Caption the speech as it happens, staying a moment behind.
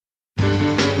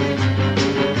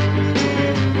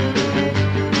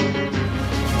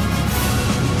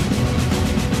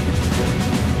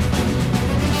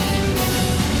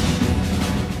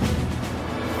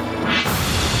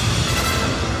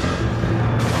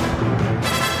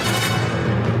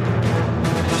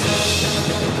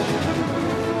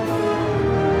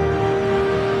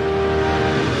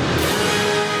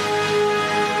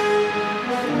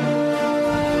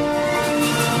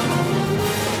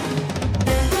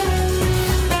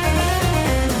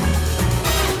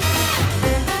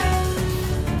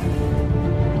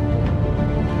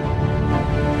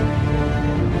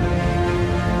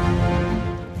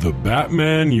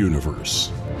Batman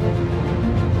Universe.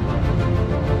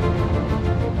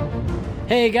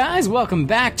 Hey guys, welcome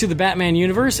back to the Batman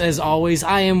Universe. As always,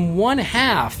 I am one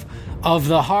half of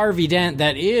the Harvey Dent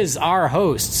that is our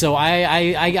host. So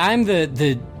I'm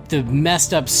the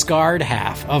messed up, scarred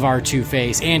half of our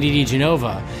Two-Face, Andy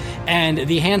DiGenova. And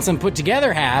the handsome,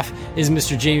 put-together half is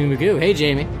Mr. Jamie Magoo. Hey,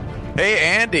 Jamie. Hey,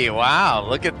 Andy. Wow,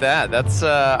 look at that. That's,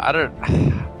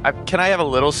 can I have a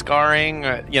little scarring?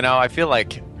 I feel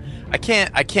like I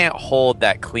can't hold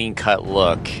that clean-cut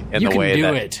look in the way that... You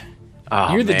can do it.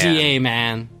 Oh, You're the man. DA,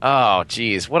 man. Oh,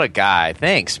 geez. What a guy.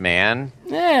 Thanks, man.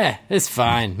 It's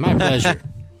fine. My pleasure.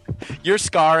 You're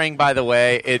scarring, by the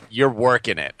way. You're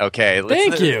working it, okay?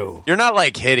 Thank you. You're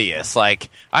not, hideous. I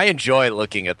enjoy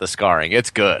looking at the scarring. It's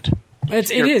good. It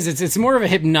is. It's more of a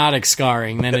hypnotic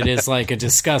scarring than it is like a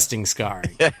disgusting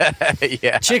scarring.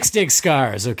 Yeah. Chicks dig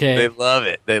scars, okay? They love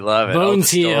it. Bones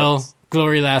heal.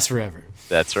 Glory lasts forever.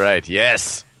 That's right.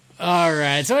 Yes. All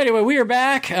right. So anyway, we are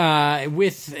back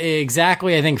with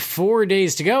exactly, I think, 4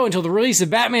 days to go until the release of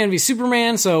Batman v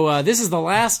Superman. So this is the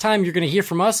last time you're going to hear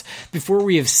from us before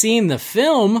we have seen the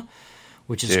film,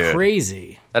 which is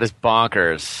crazy. That is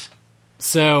bonkers.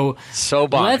 So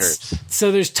bonkers.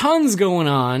 So there's tons going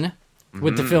on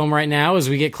with the film right now as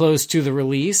we get close to the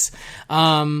release.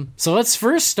 So let's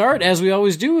first start, as we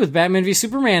always do, with Batman v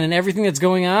Superman and everything that's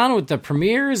going on with the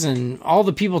premieres and all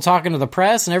the people talking to the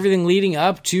press and everything leading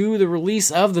up to the release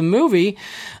of the movie.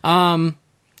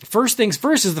 First things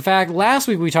first is the fact last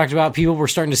week we talked about people were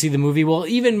starting to see the movie. Well,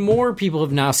 even more people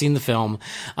have now seen the film.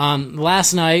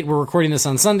 Last night, we're recording this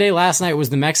on Sunday. Last night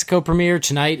was the Mexico premiere.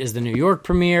 Tonight is the New York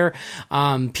premiere.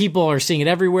 People are seeing it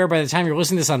everywhere. By the time you're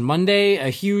listening to this on Monday, a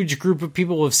huge group of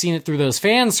people have seen it through those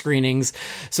fan screenings.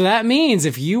 So that means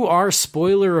if you are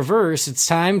spoiler averse, it's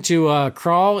time to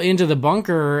crawl into the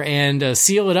bunker and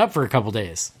seal it up for a couple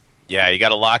days. Yeah, you got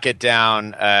to lock it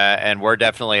down. And we're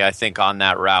definitely, I think, on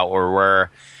that route where we're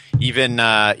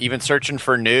even searching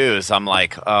for news. I'm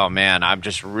like, oh man, I'm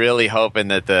just really hoping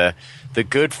that the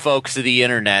good folks of the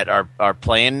internet are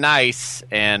playing nice,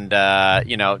 and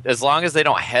as long as they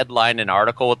don't headline an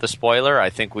article with the spoiler, I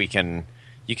think you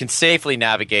can safely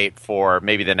navigate for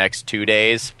maybe the next 2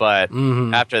 days. But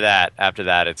after that,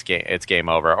 it's game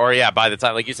over. Or yeah, by the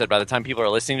time, like you said, by the time people are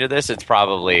listening to this, it's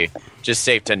probably just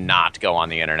safe to not go on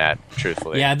the internet,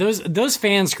 truthfully. Yeah, those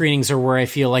fan screenings are where I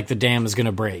feel like the dam is going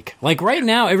to break. Like right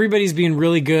now, everybody's being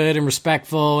really good and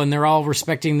respectful, and they're all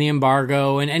respecting the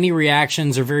embargo, and any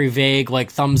reactions are very vague,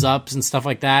 like thumbs ups and stuff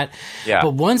like that. Yeah.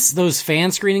 But once those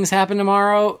fan screenings happen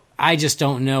tomorrow, I just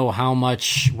don't know how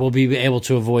much we'll be able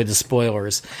to avoid the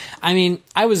spoilers. I mean,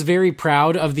 I was very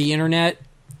proud of the internet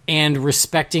and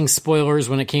respecting spoilers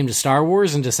when it came to Star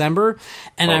Wars in December,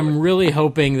 and I'm really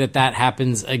hoping that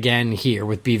happens again here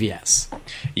with BVS.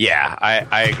 Yeah,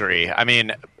 I agree. I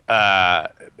mean,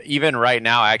 even right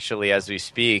now, actually, as we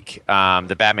speak,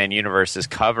 the Batman Universe is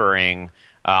covering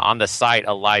on the site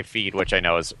a live feed, which I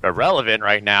know is irrelevant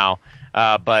right now,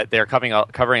 but they're covering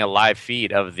a live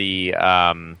feed of the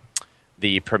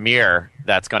premiere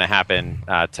that's going to happen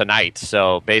tonight.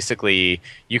 So basically,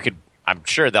 I'm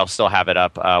sure they'll still have it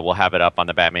up. We'll have it up on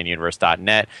the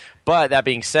BatmanUniverse.net. But that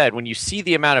being said, when you see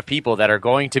the amount of people that are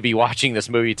going to be watching this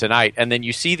movie tonight, and then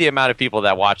you see the amount of people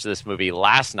that watched this movie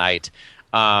last night,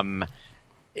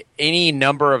 any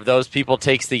number of those people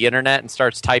takes the internet and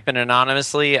starts typing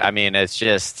anonymously. I mean, it's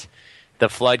just the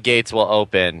floodgates will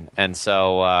open. And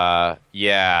so,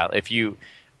 if you...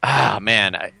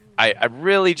 man, I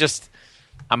really just...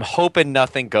 I'm hoping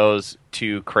nothing goes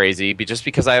too crazy, just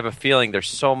because I have a feeling there's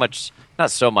so much,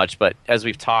 not so much, but as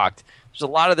we've talked, there's a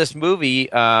lot of this movie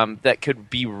that could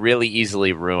be really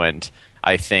easily ruined,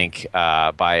 I think,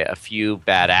 by a few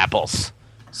bad apples.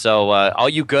 So all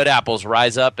you good apples,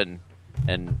 rise up and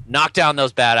knock down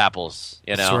those bad apples,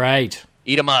 That's right.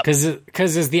 Eat them up.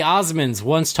 Because as the Osmonds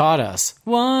once taught us,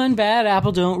 one bad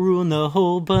apple don't ruin the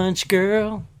whole bunch,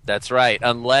 girl. That's right,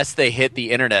 unless they hit the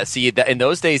internet. See, in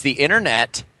those days, the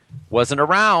internet wasn't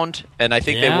around, and I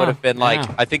think they would have been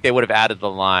I think they would have added the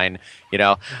line,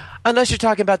 unless you're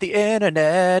talking about the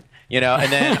internet,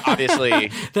 and then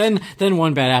obviously... then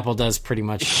one bad apple does pretty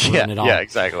much ruin it all. Yeah,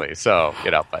 exactly. So,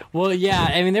 but... Well, yeah,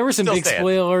 I mean, there were some big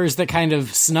spoilers that kind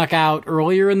of snuck out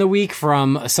earlier in the week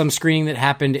from some screening that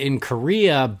happened in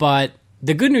Korea, but...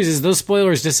 The good news is those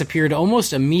spoilers disappeared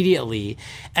almost immediately,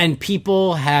 and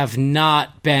people have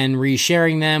not been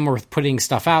resharing them or putting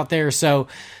stuff out there. So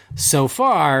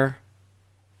far,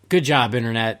 good job,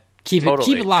 Internet. Keep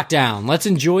it locked down. Let's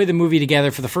enjoy the movie together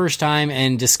for the first time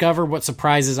and discover what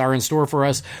surprises are in store for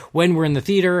us when we're in the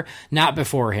theater, not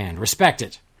beforehand. Respect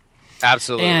it.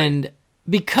 Absolutely. And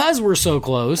because we're so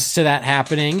close to that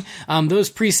happening, those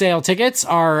pre-sale tickets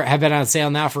have been on sale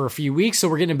now for a few weeks, so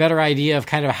we're getting a better idea of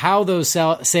kind of how those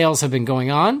sales have been going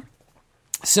on.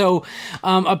 So,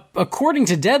 according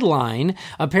to Deadline,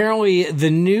 apparently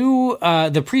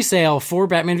the pre-sale for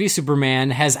Batman v Superman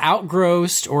has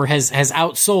outgrossed or has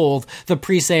outsold the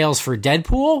pre-sales for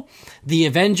Deadpool, The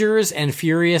Avengers, and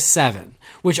Furious 7,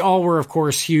 which all were, of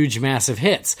course, huge, massive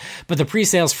hits. But the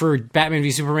pre-sales for Batman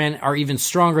v Superman are even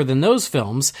stronger than those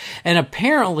films, and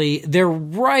apparently they're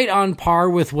right on par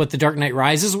with what The Dark Knight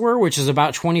Rises were, which is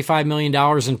about $25 million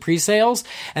in pre-sales,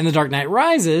 and The Dark Knight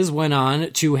Rises went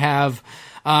on to have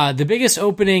the biggest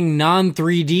opening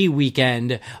non-3D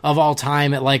weekend of all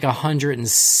time at like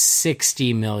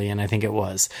 160 million, I think it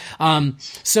was.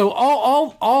 So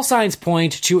all signs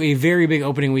point to a very big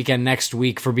opening weekend next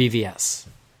week for BVS.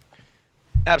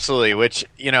 Absolutely, which,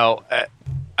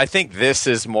 I think this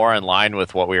is more in line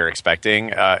with what we were expecting.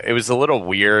 It was a little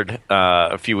weird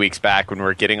a few weeks back when we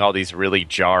were getting all these really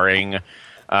jarring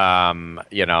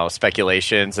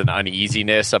speculations and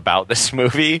uneasiness about this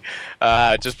movie,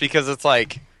 just because it's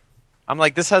like, I'm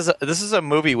like, this is a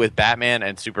movie with Batman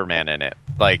and Superman in it.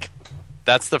 Like,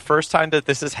 that's the first time that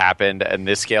this has happened in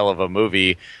this scale of a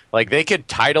movie. Like, they could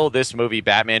title this movie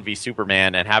Batman v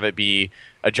Superman and have it be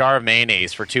a jar of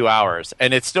mayonnaise for 2 hours,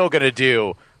 and it's still going to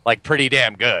do, like, pretty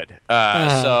damn good.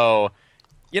 So,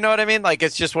 you know what I mean? Like,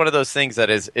 it's just one of those things that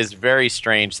is very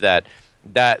strange that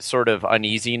sort of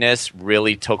uneasiness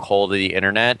really took hold of the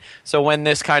internet. So when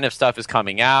this kind of stuff is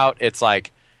coming out, it's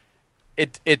like,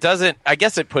 it doesn't, I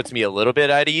guess it puts me a little bit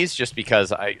at ease, just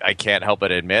because I can't help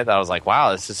but admit that I was like,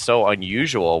 wow, this is so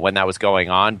unusual when that was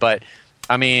going on. But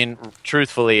I mean,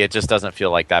 truthfully, it just doesn't feel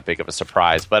like that big of a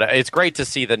surprise. But it's great to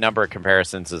see the number of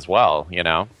comparisons as well,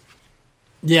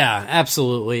 Yeah,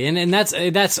 absolutely, and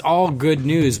that's all good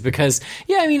news, because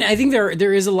I mean, I think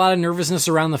there is a lot of nervousness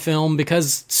around the film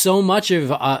because so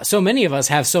many of us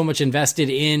have so much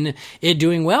invested in it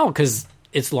doing well, because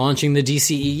it's launching the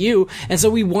DCEU, and so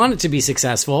we want it to be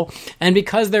successful. And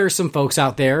because there are some folks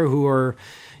out there who are,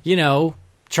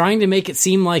 trying to make it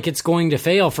seem like it's going to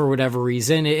fail for whatever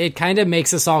reason, it kind of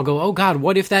makes us all go, oh God,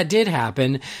 what if that did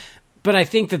happen? But I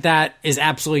think that is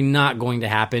absolutely not going to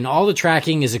happen. All the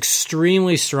tracking is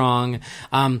extremely strong.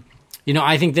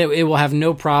 I think that it will have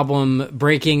no problem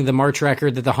breaking the March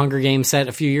record that the Hunger Games set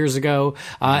a few years ago.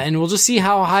 And we'll just see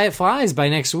how high it flies by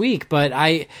next week. But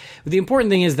the important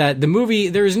thing is that the movie,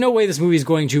 there is no way this movie is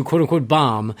going to quote unquote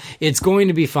bomb. It's going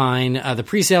to be fine. The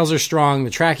pre-sales are strong. The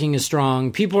tracking is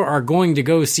strong. People are going to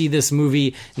go see this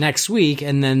movie next week,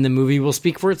 and then the movie will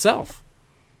speak for itself.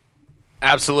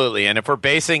 Absolutely, and if we're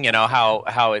basing,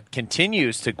 how it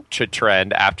continues to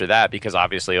trend after that, because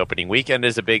obviously opening weekend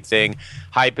is a big thing,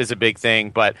 hype is a big thing,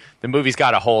 but the movie's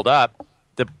got to hold up.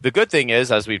 The good thing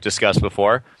is, as we've discussed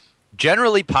before,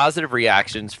 generally positive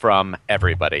reactions from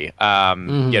everybody.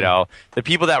 The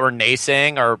people that were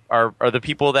naysaying are the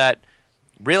people that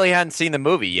really hadn't seen the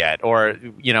movie yet, or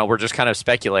we're just kind of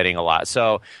speculating a lot.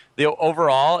 So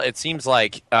overall, it seems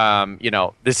like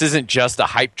this isn't just a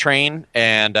hype train,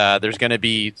 and there's going to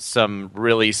be some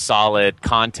really solid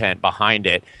content behind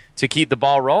it to keep the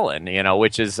ball rolling.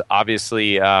 Which is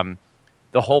obviously the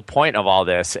whole point of all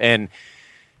this. And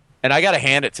I got to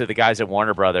hand it to the guys at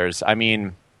Warner Brothers. I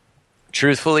mean,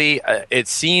 truthfully, it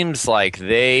seems like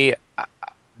they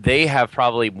have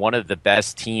probably one of the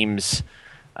best teams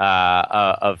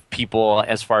of people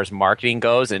as far as marketing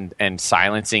goes, and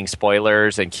silencing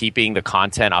spoilers and keeping the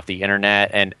content off the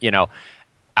internet and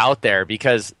out there,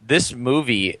 because this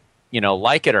movie,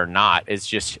 like it or not, is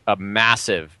just a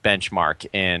massive benchmark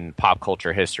in pop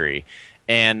culture history.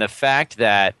 And the fact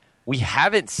that we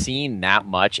haven't seen that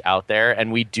much out there,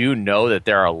 and we do know that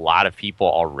there are a lot of people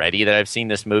already that have seen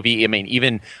this movie. I mean,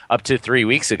 even up to 3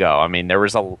 weeks ago, I mean, there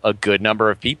was a good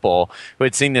number of people who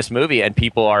had seen this movie, and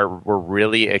people were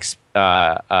really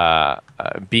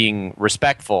being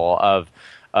respectful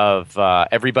of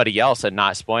everybody else and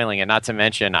not spoiling it. Not to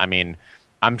mention, I mean,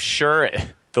 I'm sure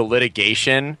the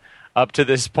litigation up to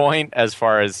this point, as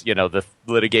far as the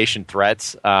litigation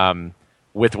threats,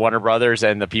 with Warner Brothers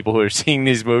and the people who are seeing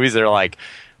these movies, they're like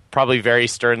probably very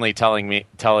sternly telling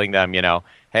them,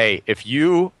 hey, if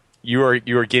you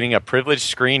are getting a privileged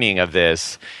screening of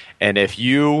this, and if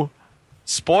you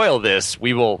spoil this,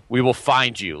 we will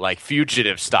find you, like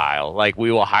fugitive style. Like,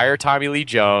 we will hire Tommy Lee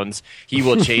Jones. He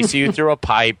will chase you through a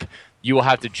pipe. You will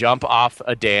have to jump off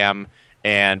a dam,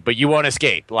 but you won't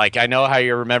escape. Like, I know how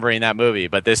you're remembering that movie,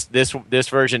 but this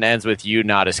version ends with you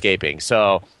not escaping.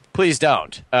 So please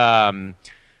don't.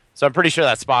 So I'm pretty sure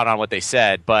that's spot on what they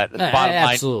said. But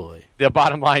absolutely. The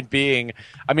bottom line being,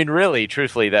 I mean, really,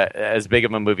 truthfully, that as big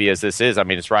of a movie as this is, I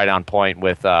mean, it's right on point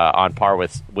with on par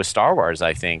with Star Wars.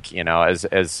 I think, you know,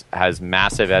 as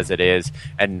massive as it is,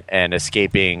 and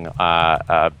escaping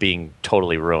being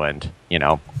totally ruined. You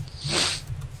know.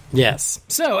 Yes.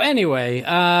 So anyway,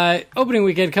 opening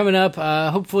weekend coming up.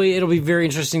 Hopefully, it'll be very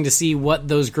interesting to see what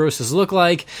those grosses look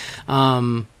like.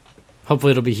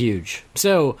 Hopefully, it'll be huge.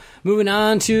 So moving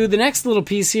on to the next little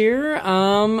piece here,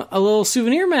 a little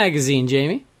souvenir magazine,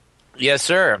 Jamie. Yes,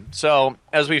 sir. So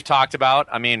as we've talked about,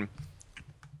 I mean,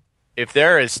 if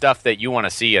there is stuff that you want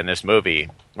to see in this movie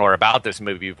or about this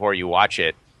movie before you watch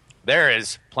it, there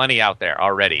is plenty out there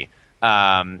already.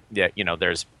 Yeah, you know,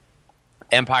 there's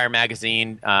Empire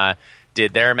Magazine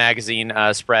did their magazine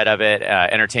spread of it,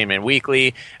 Entertainment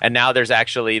Weekly, and now there's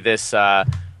actually this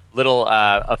little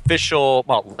official,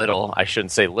 well, little, I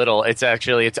shouldn't say little, it's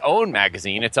actually its own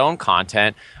magazine, its own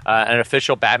content, an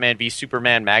official Batman v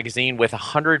Superman magazine with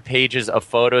 100 pages of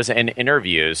photos and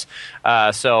interviews.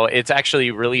 So it's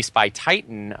actually released by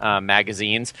Titan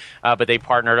magazines, but they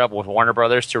partnered up with Warner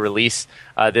Brothers to release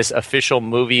this official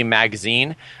movie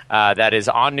magazine that is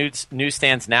on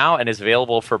newsstands now and is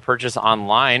available for purchase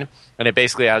online. And it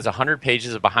basically has 100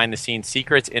 pages of behind-the-scenes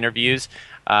secrets, interviews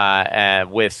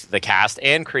with the cast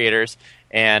and creators.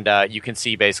 And you can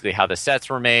see basically how the sets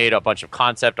were made, a bunch of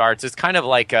concept arts. It's kind of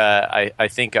like, I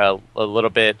think, a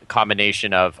little bit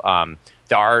combination of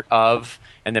the art of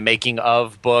and the making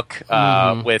of book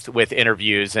with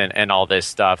interviews and all this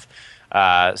stuff.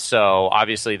 So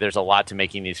obviously there's a lot to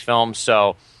making these films.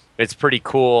 So it's pretty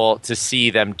cool to see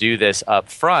them do this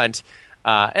up front.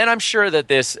 And I'm sure that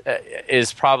this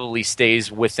is probably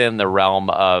stays within the realm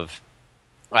of,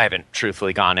 I haven't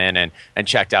truthfully gone in and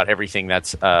checked out everything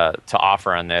that's to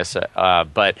offer on this.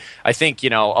 But I think,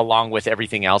 you know, along with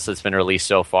everything else that's been released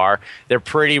so far, they're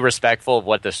pretty respectful of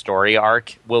what the story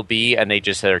arc will be. And they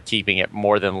just are keeping it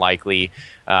more than likely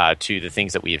to the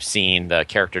things that we have seen, the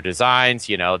character designs,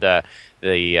 you know, the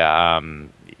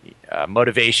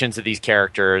motivations of these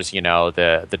characters, you know,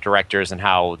 the directors and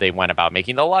how they went about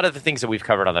making a lot of the things that we've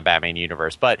covered on the Batman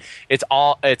universe. But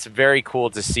it's very cool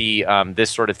to see this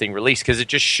sort of thing released because it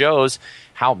just shows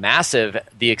how massive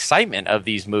the excitement of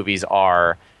these movies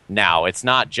are now. It's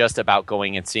not just about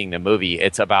going and seeing the movie.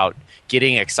 It's about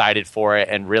getting excited for it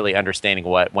and really understanding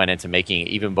what went into making it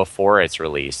even before it's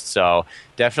released. So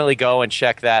definitely go and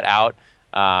check that out.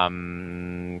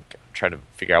 Trying to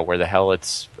figure out where the hell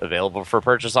it's available for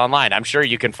purchase online. I'm sure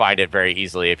you can find it very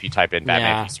easily if you type in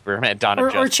Batman v Superman Dawn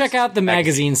of Justice. Or check out the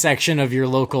magazine section of your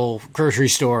local grocery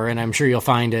store, and I'm sure you'll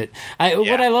find it.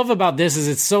 What I love about this is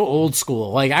it's so old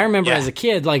school. Like, I remember as a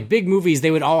kid, like, big movies, they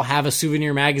would all have a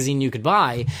souvenir magazine you could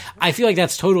buy. I feel like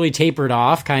that's totally tapered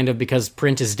off, kind of, because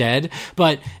print is dead.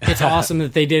 But it's awesome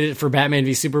that they did it for Batman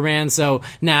v Superman. So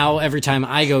now, every time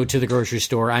I go to the grocery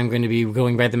store, I'm going to be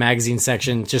going by the magazine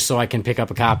section just so I can pick up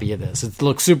a copy of this. It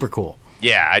looks super cool.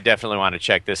 Yeah, I definitely want to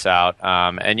check this out.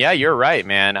 And yeah, you're right,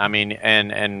 man. I mean,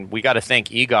 and we got to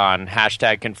thank Egon.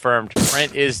 # confirmed.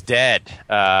 Print is dead.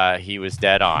 He was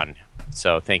dead on.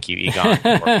 So thank you, Egon, for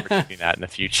doing that in the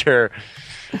future.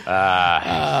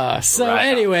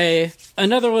 Anyway,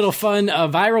 another little fun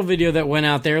viral video that went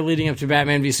out there leading up to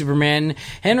Batman v Superman.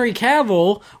 Henry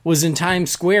Cavill was in Times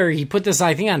Square. He put this,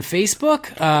 I think, on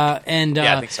Facebook. I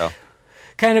think so.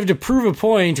 Kind of to prove a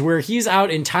point where he's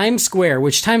out in Times Square,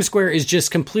 which Times Square is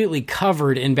just completely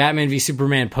covered in Batman v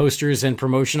Superman posters and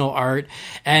promotional art.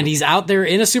 And he's out there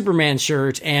in a Superman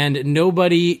shirt and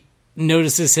nobody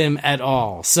notices him at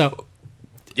all. So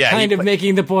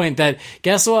making the point that,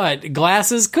 guess what?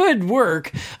 Glasses could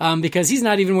work because he's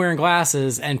not even wearing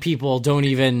glasses and people don't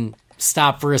even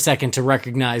stop for a second to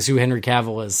recognize who Henry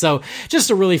Cavill is. So just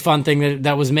a really fun thing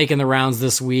that was making the rounds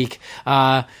this week.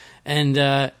 And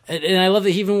I love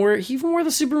that he even wore the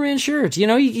Superman shirt. You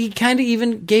know, he kind of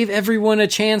even gave everyone a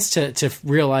chance to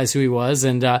realize who he was.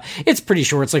 And it's pretty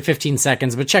short. It's like 15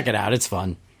 seconds, but check it out. It's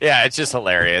fun. Yeah, it's just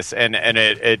hilarious. And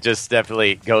it just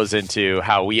definitely goes into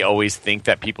how we always think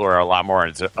that people are a lot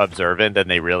more observant than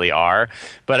they really are.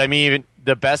 But I mean,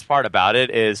 the best part about it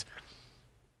is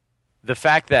the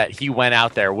fact that he went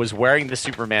out there, was wearing the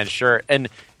Superman shirt. And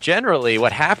generally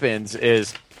what happens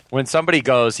is, when somebody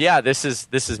goes, yeah, this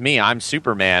is me, I'm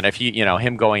Superman, if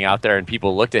him going out there and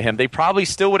people looked at him, they probably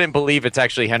still wouldn't believe it's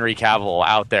actually Henry Cavill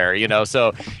out there, you know.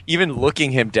 So even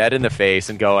looking him dead in the face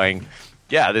and going,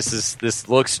 yeah, this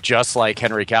looks just like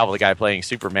Henry Cavill, the guy playing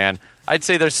Superman, I'd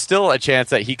say there's still a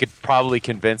chance that he could probably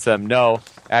convince them, no,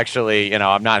 actually,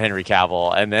 I'm not Henry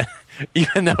Cavill, and then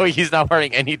even though he's not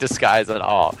wearing any disguise at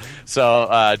all.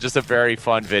 So just a very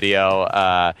fun video,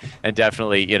 and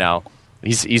definitely,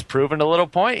 he's proven a little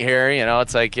point here.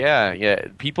 It's like, yeah,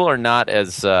 people are not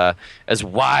as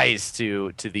wise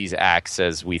to these acts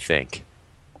as we think.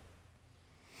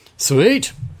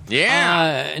 Sweet.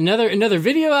 Yeah. Another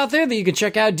video out there that you can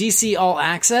check out, DC All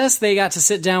Access. They got to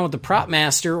sit down with the prop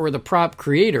master or the prop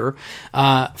creator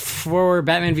for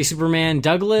Batman v Superman,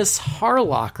 Douglas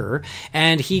Harlocker,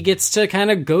 and he gets to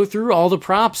kind of go through all the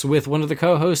props with one of the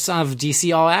co-hosts of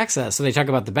DC All Access. So they talk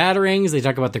about the batarangs, they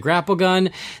talk about the grapple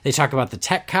gun, they talk about the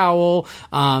tech cowl.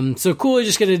 So cool to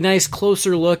just get a nice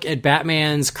closer look at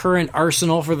Batman's current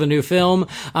arsenal for the new film.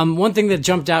 One thing that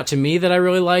jumped out to me that I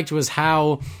really liked was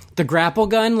how the grapple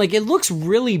gun, like, it looks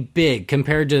really big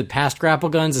compared to past grapple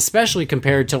guns, especially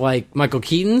compared to, like, Michael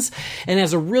Keaton's, and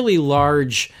has a really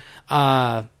large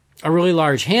handle.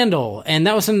 And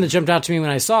that was something that jumped out to me when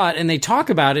I saw it. And they talk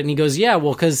about it, and he goes, yeah,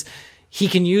 well, because he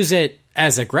can use it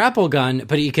as a grapple gun,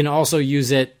 but he can also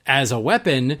use it as a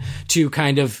weapon to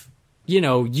kind of,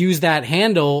 use that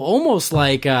handle almost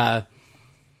like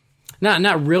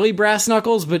not really brass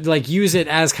knuckles, but like use it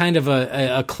as kind of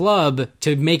a club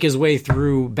to make his way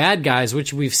through bad guys,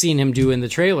 which we've seen him do in the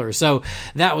trailer. So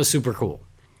that was super cool.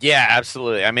 Yeah,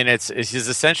 absolutely. I mean, it's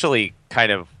essentially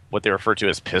kind of what they refer to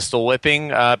as pistol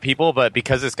whipping people, but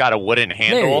because it's got a wooden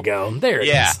handle. There you go. There it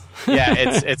is. Yeah,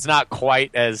 it's not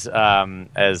quite as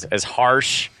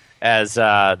harsh as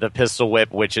the pistol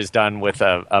whip, which is done with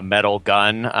a metal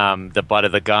gun. The butt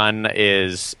of the gun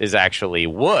is actually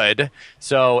wood,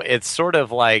 so it's sort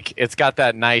of like it's got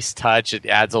that nice touch. It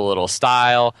adds a little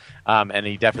style, and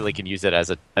he definitely can use it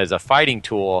as a fighting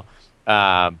tool.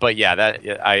 But yeah,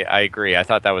 that I agree. I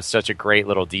thought that was such a great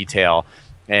little detail.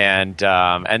 And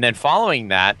then following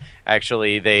that,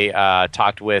 actually, they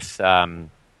talked with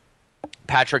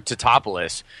Patrick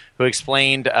Tatopoulos, who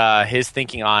explained his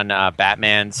thinking on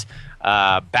Batman's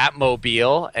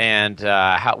Batmobile and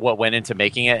what went into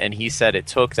making it. And he said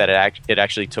it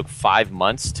actually took 5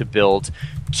 months to build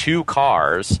 2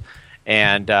 cars,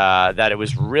 and that it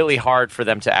was really hard for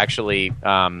them to actually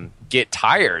get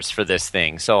tires for this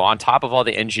thing. So on top of all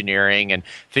the engineering and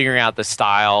figuring out the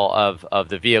style of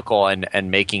the vehicle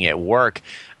and making it work,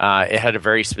 it had a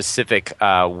very specific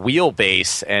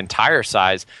wheelbase and tire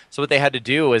size. So what they had to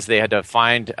do is they had to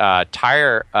find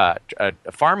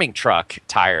farming truck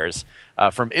tires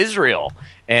from Israel,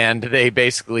 and they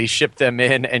basically shipped them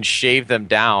in and shaved them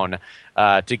down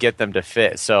to get them to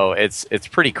fit. So it's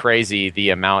pretty crazy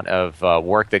the amount of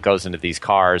work that goes into these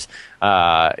cars.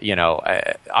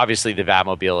 Obviously the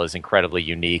Batmobile is incredibly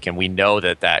unique, and we know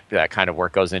that kind of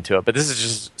work goes into it. But this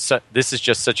is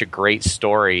just such a great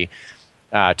story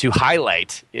to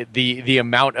highlight the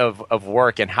amount of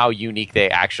work and how unique they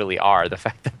actually are. The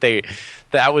fact that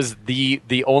that was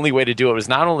the only way to do it was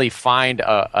not only find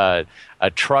a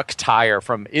truck tire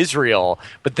from Israel,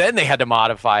 but then they had to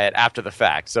modify it after the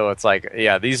fact. So it's like,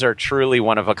 yeah, these are truly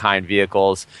one of a kind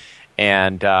vehicles.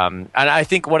 And I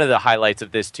think one of the highlights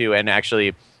of this too, and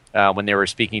actually when they were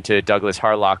speaking to Douglas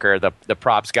Harlocker, the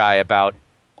props guy, about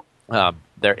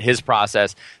his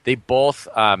process, they both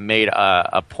made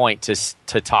a point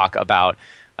to talk about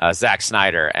Zack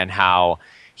Snyder and how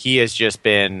he has just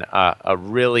been a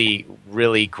really,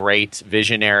 really great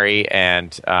visionary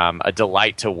and a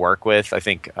delight to work with. I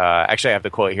think, actually I have the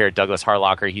quote here, Douglas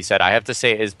Harlocker, he said, "I have to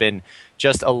say it has been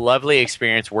just a lovely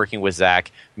experience working with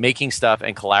Zack, making stuff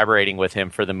and collaborating with him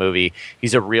for the movie.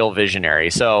 He's a real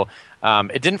visionary." So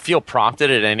it didn't feel prompted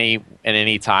at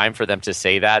any time for them to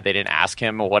say that. They didn't ask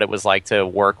him what it was like to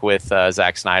work with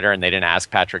Zack Snyder, and they didn't ask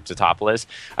Patrick Tatopoulos.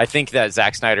 I think that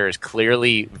Zack Snyder is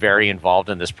clearly very involved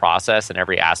in this process and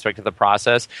every aspect of the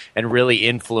process, and really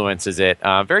influences it.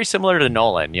 Very similar to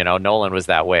Nolan. Nolan was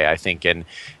that way, I think, in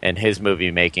his movie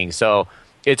making. So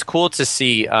it's cool to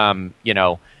see.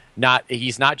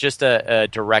 He's not just a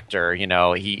director.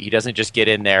 He doesn't just get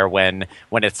in there when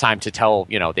it's time to tell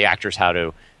the actors how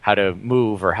to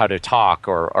move or how to talk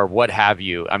or what have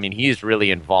you. I mean, he's really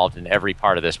involved in every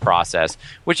part of this process,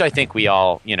 which I think we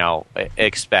all,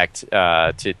 expect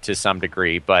to some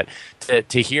degree. But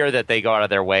to hear that they go out of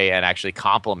their way and actually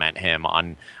compliment him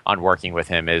on working with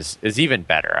him is even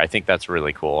better. I think that's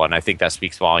really cool, and I think that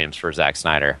speaks volumes for Zack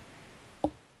Snyder.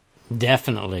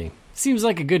 Definitely. Seems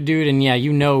like a good dude, and yeah,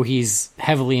 he's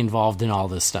heavily involved in all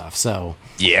this stuff. So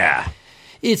yeah.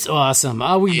 It's awesome.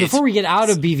 Before we get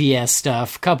out of BVS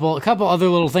stuff, couple other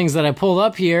little things that I pulled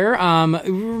up here.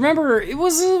 Remember, it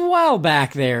was a while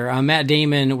back there. Matt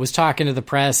Damon was talking to the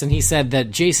press, and he said that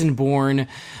Jason Bourne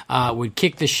would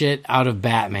kick the shit out of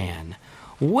Batman.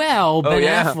 Well, Ben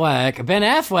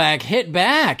Affleck hit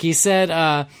back. He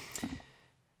said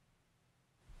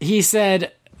he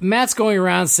said, Matt's going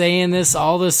around saying this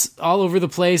all over the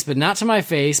place, but not to my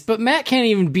face. But Matt can't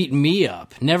even beat me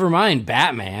up. Never mind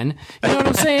Batman. You know what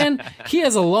I'm saying? He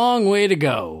has a long way to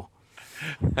go.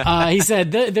 He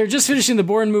said they're just finishing the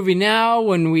Bourne movie now.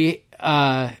 When we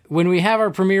have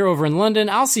our premiere over in London,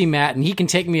 I'll see Matt and he can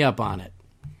take me up on it.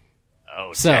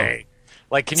 Oh, dang.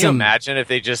 Like, can you imagine if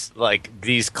they just, like,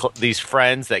 these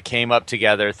friends that came up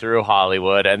together through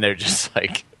Hollywood and they're just,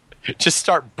 like, just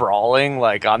start brawling,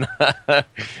 like, on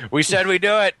we said we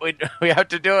do it. We have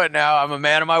to do it now. I'm a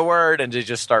man of my word. And they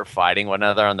just start fighting one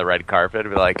another on the red carpet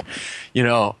and be like,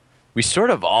 we sort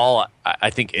of all, I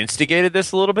think, instigated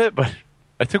this a little bit, but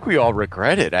I think we all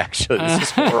regret it, actually. This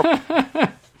is horrible.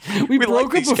 We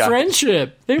broke up a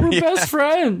friendship. They were best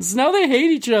friends. Now they hate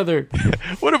each other.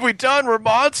 What have we done? We're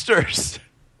monsters.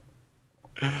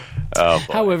 Oh,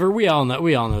 however, we all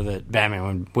know that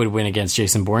Batman would win against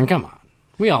Jason Bourne. Come on,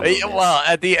 we all know this. Well,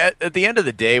 at the end of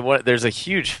the day, there's a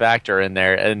huge factor in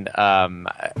there, and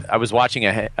I was watching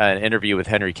an interview with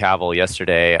Henry Cavill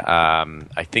yesterday.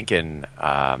 I think in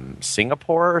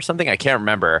Singapore or something. I can't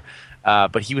remember,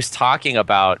 but he was talking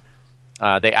about.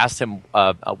 They asked him,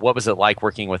 what was it like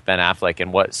working with Ben Affleck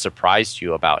and what surprised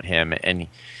you about him? And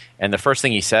the first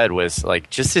thing he said was,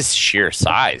 like, just his sheer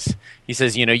size. He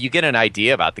says, you get an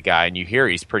idea about the guy and you hear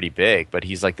he's pretty big, but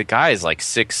he's like, the guy is like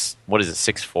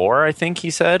 6'4", I think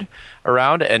he said,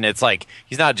 around. And it's like,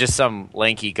 he's not just some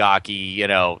lanky, gawky,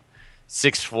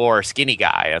 6'4" skinny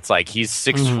guy. It's like he's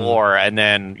 6'4" and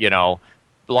then,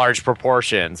 large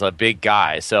proportions, a big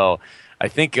guy. So I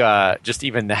think just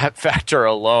even that factor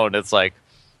alone, it's like,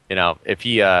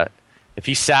 if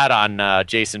he sat on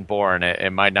Jason Bourne,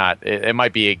 it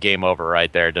might be a game over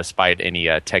right there, despite any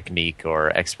technique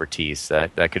or expertise.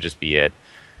 That could just be it.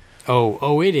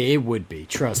 Oh, it would be.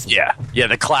 Trust me. Yeah.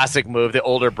 The classic move, the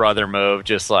older brother move,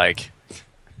 just like,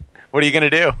 what are you gonna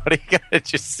do? What are you gonna?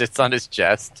 Just sits on his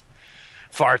chest,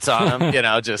 farts on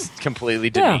him, just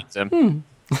completely demeans him.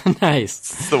 Nice.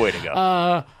 It's the way to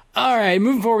go. All right,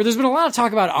 moving forward, there's been a lot of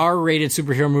talk about R-rated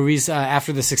superhero movies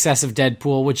after the success of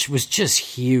Deadpool, which was just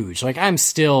huge. Like, I'm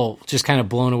still just kind of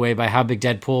blown away by how big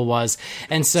Deadpool was.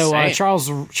 And so Charles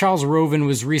Roven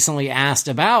was recently asked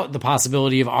about the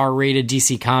possibility of R-rated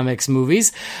DC Comics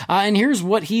movies. And here's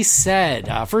what he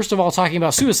said. First of all, talking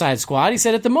about Suicide Squad, he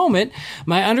said, at the moment,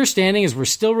 my understanding is we're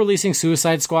still releasing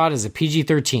Suicide Squad as a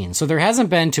PG-13. So there hasn't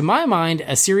been, to my mind,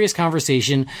 a serious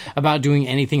conversation about doing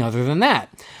anything other than that.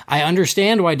 I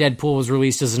understand why Deadpool was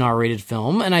released as an R-rated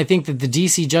film, and I think that the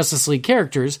DC Justice League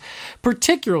characters,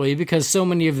 particularly because so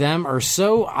many of them are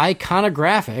so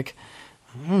iconographic,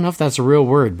 I don't know if that's a real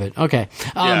word, but okay,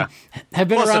 have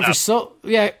been around for so...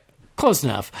 Yeah, close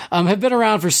enough. Have been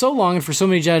around for so long and for so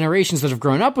many generations that have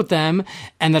grown up with them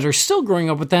and that are still growing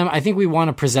up with them. I think we want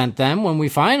to present them, when we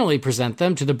finally present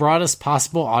them, to the broadest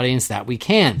possible audience that we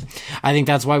can. I think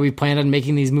that's why we planned on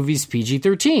making these movies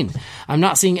PG-13. I'm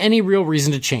not seeing any real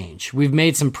reason to change. We've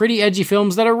made some pretty edgy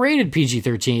films that are rated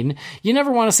PG-13. You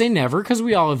never want to say never, because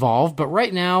we all evolve, but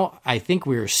right now, I think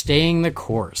we're staying the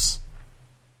course.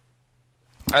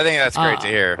 I think that's great to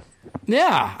hear.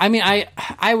 Yeah, I mean,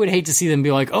 I would hate to see them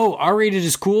be like, oh, R-rated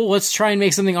is cool, let's try and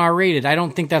make something R-rated. I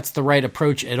don't think that's the right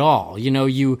approach at all.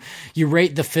 You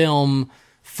rate the film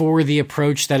for the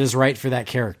approach that is right for that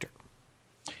character.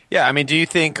 Yeah, I mean, do you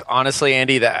think, honestly,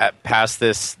 Andy, that past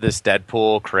this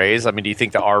Deadpool craze, I mean, do you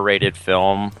think the R-rated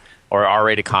film or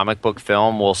R-rated comic book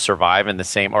film will survive in the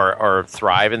same or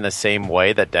thrive in the same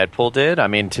way that Deadpool did? I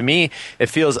mean, to me, it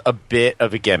feels a bit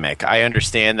of a gimmick. I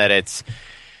understand that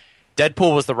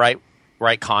Deadpool was the right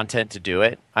content to do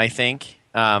it, I think.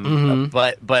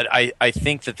 But I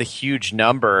think that the huge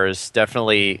numbers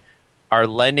definitely are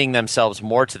lending themselves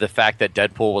more to the fact that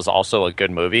Deadpool was also a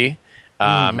good movie.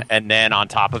 And then on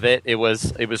top of it, it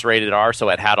was rated R, so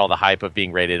it had all the hype of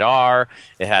being rated R.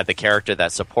 It had the character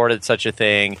that supported such a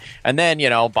thing. And then,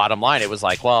 bottom line, it was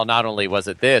like, well, not only was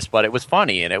it this, but it was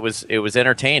funny and it was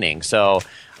entertaining. So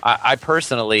I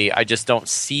personally, I just don't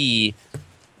see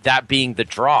that being the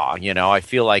draw. I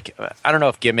feel like, I don't know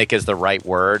if gimmick is the right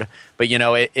word, but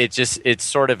it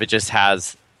just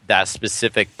has that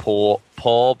specific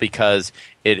pull because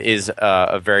it is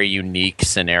a very unique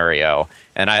scenario,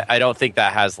 and I don't think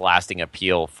that has lasting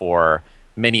appeal for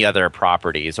many other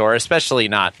properties, or especially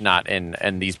not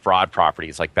in these broad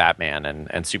properties like Batman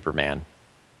and Superman.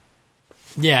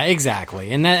 Yeah,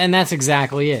 exactly, and that's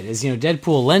exactly it. Is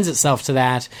Deadpool lends itself to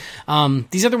that.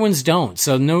 These other ones don't,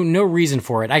 so no reason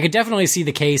for it. I could definitely see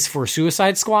the case for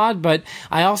Suicide Squad, but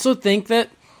I also think that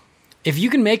if you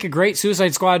can make a great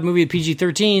Suicide Squad movie at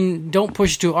PG-13, don't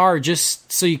push it to R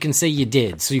just so you can say you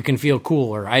did, so you can feel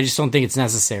cooler. I just don't think it's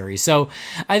necessary. So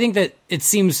I think that it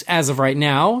seems, as of right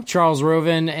now, Charles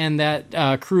Roven and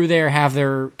that crew there have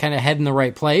their kind of head in the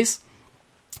right place.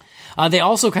 They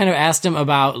also kind of asked him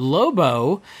about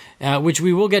Lobo, which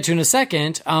we will get to in a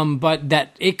second, but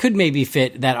that it could maybe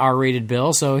fit that R-rated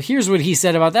bill. So here's what he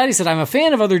said about that. He said, I'm a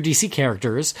fan of other DC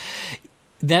characters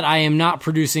that I am not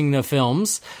producing the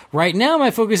films. Right now, my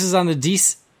focus is on the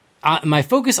DC. My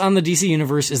focus on the DC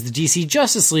universe is the DC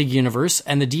Justice League universe,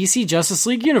 and the DC Justice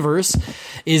League universe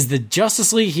is the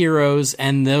Justice League heroes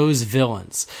and those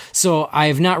villains. So I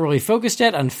have not really focused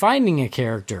yet on finding a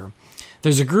character.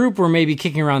 There's a group we're maybe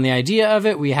kicking around the idea of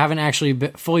it. We haven't actually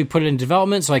fully put it in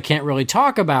development, so I can't really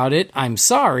talk about it. I'm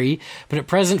sorry, but at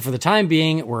present, for the time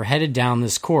being, we're headed down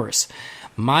this course.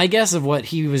 My guess of what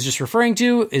he was just referring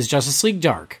to is Justice League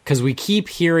Dark, because we keep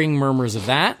hearing murmurs of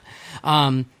that.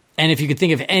 And if you could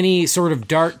think of any sort of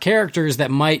dark characters that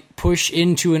might push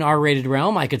into an R-rated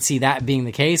realm, I could see that being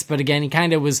the case. But again, he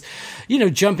kind of was,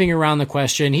 jumping around the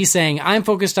question. He's saying, I'm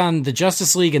focused on the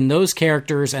Justice League and those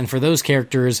characters, and for those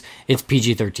characters, it's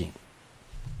PG-13.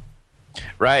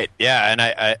 Right, yeah, and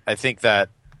I think that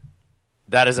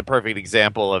is a perfect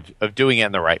example of doing it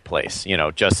in the right place.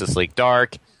 Justice League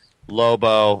Dark,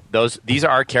 Lobo, these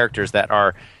are characters that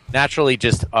are naturally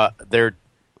just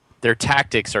their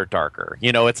tactics are darker.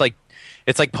 It's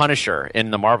like Punisher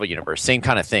in the Marvel universe, same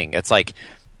kind of thing. It's like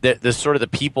the sort of the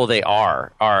people they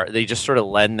are they just sort of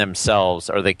lend themselves,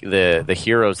 or the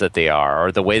heroes that they are,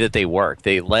 or the way that they work,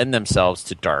 they lend themselves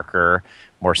to darker,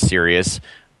 more serious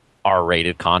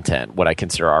R-rated content, what I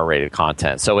consider R-rated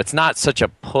content. So it's not such a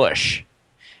push.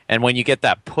 And when you get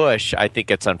that push, I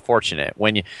think it's unfortunate.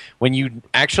 When you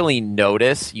actually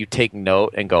notice, you take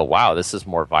note and go, wow, this is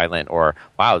more violent, or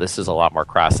wow, this is a lot more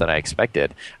crass than I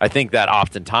expected. I think that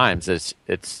oftentimes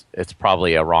it's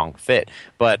probably a wrong fit.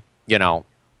 But,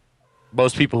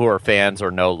 most people who are fans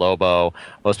or know Lobo,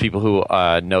 most people who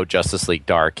know Justice League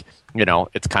Dark,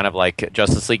 it's kind of like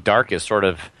Justice League Dark is sort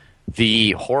of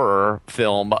the horror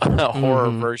film, horror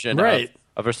version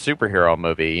of a superhero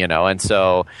movie, and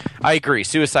so I agree.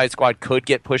 Suicide Squad could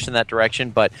get pushed in that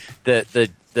direction, but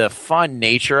the fun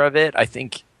nature of it, I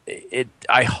think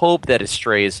I hope that it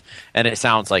strays, and it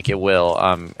sounds like it will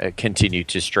continue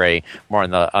to stray more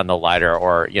on the lighter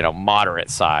or moderate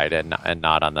side, and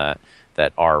not on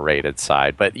that R-rated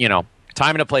side. But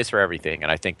time and a place for everything,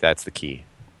 and I think that's the key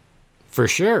for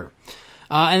sure.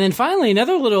 And then finally,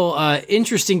 another little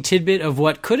interesting tidbit of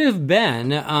what could have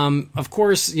been. Of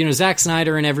course, Zack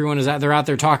Snyder and everyone they're out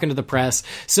there talking to the press.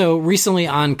 So recently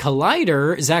on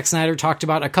Collider, Zack Snyder talked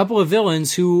about a couple of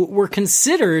villains who were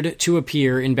considered to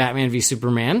appear in Batman v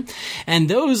Superman, and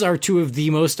those are two of the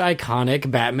most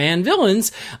iconic Batman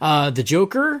villains, the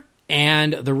Joker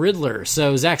and the Riddler.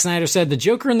 So Zack Snyder said the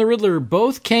Joker and the Riddler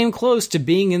both came close to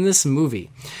being in this movie.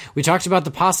 We talked about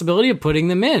the possibility of putting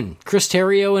them in. Chris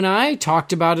Terrio and I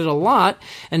talked about it a lot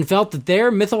and felt that their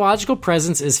mythological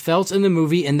presence is felt in the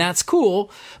movie, and that's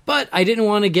cool, but I didn't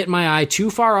want to get my eye too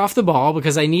far off the ball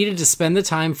because I needed to spend the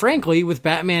time, frankly, with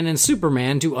Batman and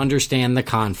Superman to understand the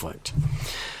conflict.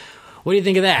 What do you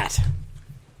think of that?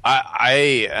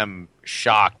 I am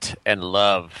shocked and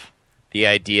love the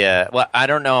idea. Well, I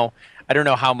don't know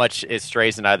how much it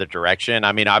strays in either direction.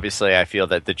 I mean, obviously, I feel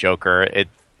that the Joker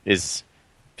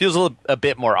feels a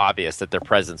bit more obvious that their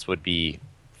presence would be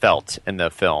felt in the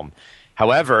film.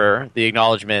 However, the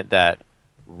acknowledgement that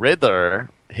Riddler,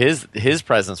 his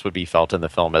presence would be felt in the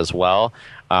film as well,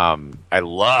 I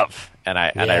love. And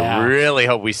I really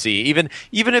hope we see, even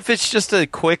if it's just a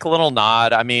quick little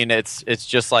nod. I mean, it's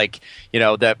just like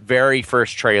that very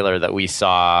first trailer that we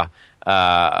saw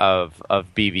of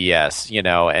BVS,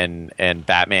 and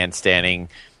Batman standing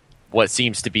what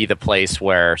seems to be the place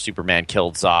where Superman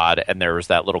killed Zod, and there was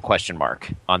that little question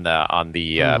mark on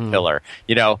the pillar.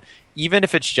 Even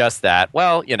if it's just that,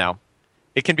 well,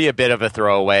 it can be a bit of a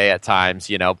throwaway at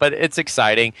times, but it's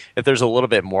exciting. If there's a little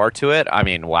bit more to it, I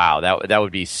mean, wow, that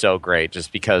would be so great,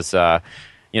 just because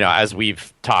as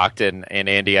we've talked, and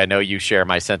Andy, I know you share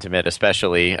my sentiment,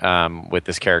 especially with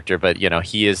this character, but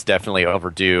he is definitely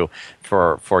overdue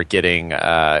for getting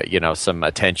some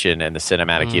attention in the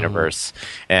cinematic universe,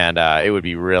 and it would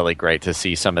be really great to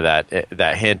see some of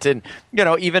that hint, and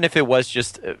even if it was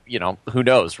just who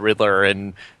knows, Riddler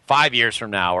in 5 years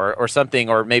from now or something,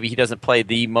 or maybe he doesn't play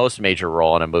the most major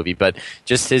role in a movie, but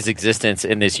just his existence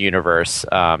in this universe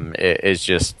is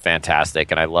just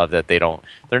fantastic. And I love that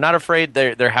they're not afraid.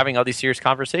 They're having all these serious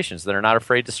conversations. They're not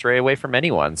afraid to stray away from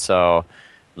anyone. So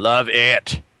love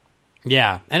it.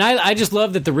 Yeah, and I just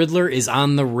love that the Riddler is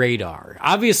on the radar.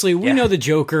 Obviously, we know the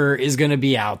Joker is going to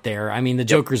be out there. I mean, the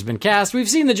Joker's been cast. We've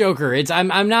seen the Joker.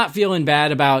 I'm not feeling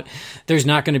bad about there's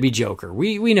not going to be Joker.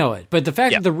 We know it. But the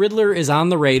fact that the Riddler is on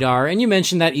the radar, and you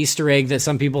mentioned that Easter egg that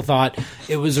some people thought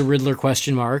it was a Riddler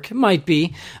question mark. It might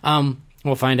be.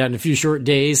 We'll find out in a few short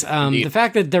days. The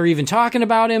fact that they're even talking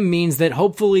about him means that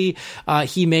hopefully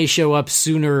he may show up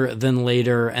sooner than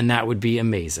later, and that would be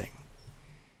amazing.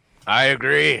 I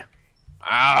agree.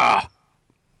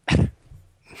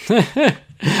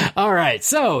 All right,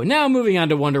 so now moving on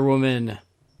to Wonder Woman.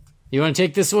 You want to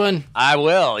take this one? I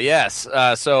will, yes.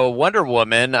 So Wonder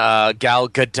Woman, Gal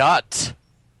Gadot,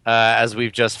 as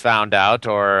we've just found out,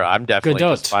 or I'm definitely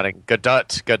just finding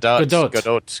Gadot,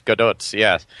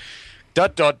 yes. Gal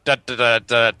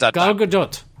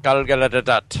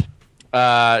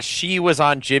Gadot. She was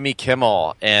on Jimmy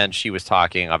Kimmel, and she was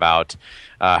talking about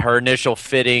her initial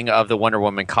fitting of the Wonder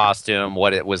Woman costume,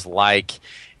 what it was like,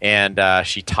 and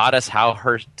she taught us how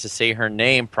to say her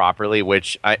name properly,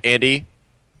 which, Andy,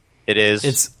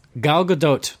 it's Gal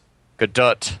Gadot.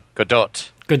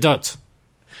 Gadot.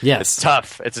 Yes. It's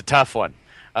tough. It's a tough one.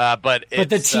 But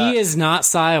the T is not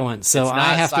silent, so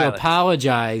I have to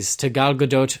apologize to Gal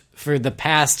Gadot for the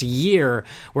past year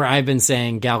where I've been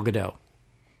saying Gal Gadot.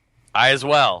 I as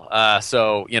well.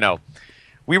 So,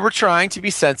 we were trying to be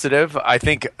sensitive. I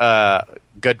think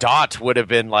Gadot would have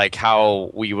been like how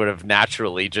we would have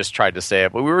naturally just tried to say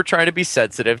it. But we were trying to be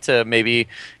sensitive to maybe,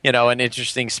 an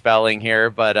interesting spelling here.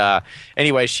 But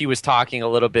anyway, she was talking a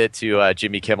little bit to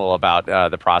Jimmy Kimmel about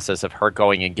the process of her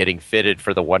going and getting fitted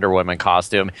for the Wonder Woman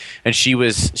costume. And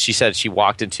she said she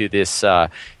walked into this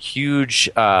huge,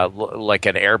 like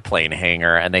an airplane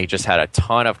hangar, and they just had a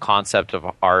ton of concept of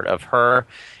art of her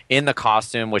in the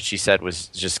costume, which she said was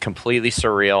just completely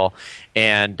surreal,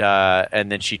 and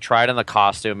then she tried on the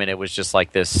costume, and it was just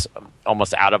like this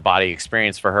almost out of body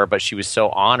experience for her. But she was so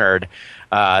honored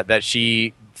that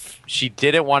she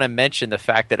didn't want to mention the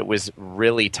fact that it was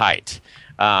really tight.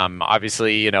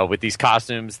 Obviously, with these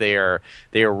costumes, they are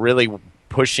really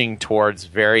pushing towards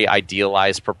very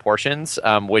idealized proportions,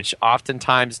 which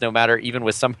oftentimes, no matter even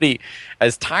with somebody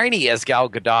as tiny as Gal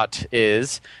Gadot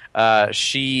is,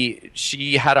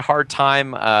 she had a hard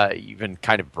time even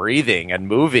kind of breathing and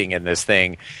moving in this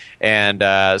thing, and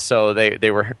so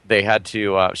they had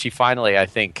to. She finally, I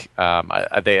think,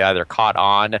 they either caught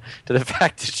on to the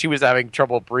fact that she was having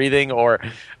trouble breathing, or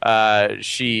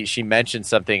she mentioned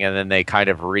something, and then they kind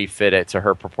of refit it to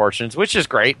her proportions, which is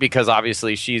great because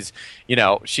obviously she's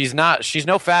no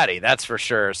fatty, that's for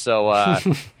sure. So.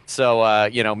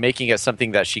 So, making it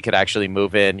something that she could actually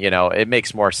move in, it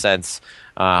makes more sense,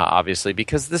 obviously,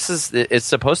 because it's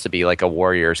supposed to be like a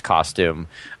warrior's costume.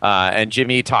 And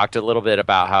Jimmy talked a little bit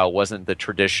about how it wasn't the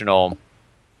traditional,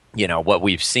 what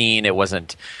we've seen. It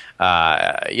wasn't,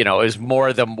 it was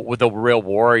more the real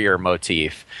warrior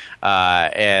motif.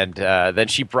 And then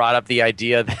she brought up the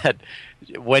idea that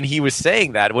when he was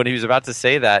about to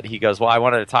say that, he goes, well, I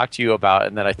wanted to talk to you about,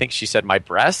 and then I think she said my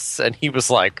breasts. And he was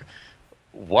like,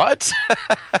 what?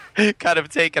 Kind of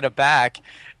taken aback.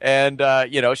 And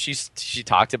she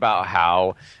talked about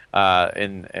how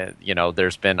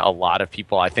there's been a lot of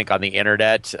people, I think, on the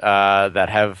internet that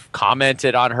have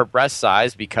commented on her breast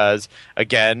size because,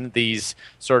 again, these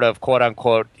sort of quote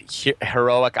unquote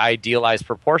heroic idealized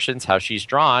proportions, how she's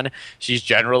drawn, she's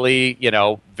generally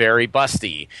very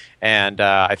busty, and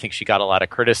I think she got a lot of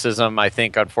criticism, I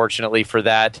think, unfortunately, for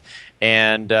that.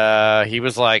 And he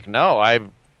was like, no, I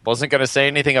wasn't going to say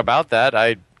anything about that.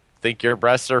 I think your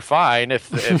breasts are fine, if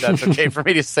that's okay for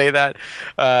me to say that.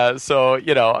 So,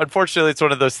 unfortunately, it's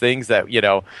one of those things that,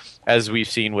 as we've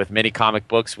seen with many comic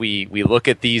books, we look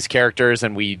at these characters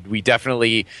and we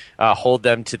definitely hold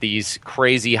them to these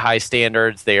crazy high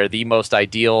standards. They are the most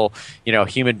ideal,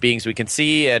 human beings we can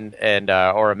see and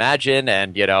or imagine.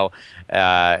 And,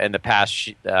 in the past,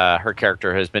 her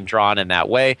character has been drawn in that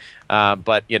way.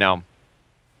 But,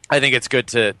 I think it's good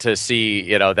to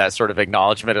see, that sort of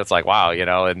acknowledgement. It's like, wow,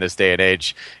 in this day and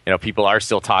age, people are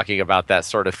still talking about that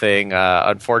sort of thing,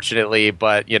 unfortunately,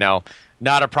 but,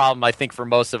 not a problem, I think, for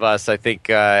most of us. I think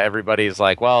everybody's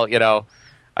like, well,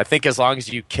 I think as long as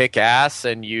you kick ass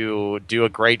and you do a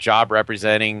great job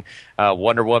representing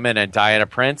Wonder Woman and Diana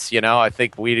Prince, I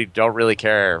think we don't really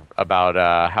care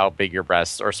about how big your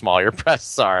breasts or small your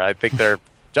breasts are. I think they're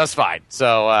just fine.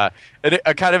 So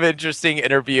a kind of interesting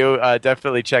interview.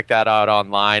 Definitely check that out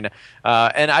online.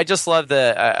 And I just love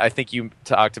I think you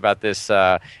talked about this,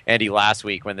 Andy, last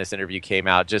week when this interview came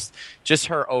out. Just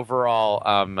her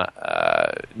overall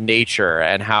nature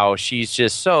and how she's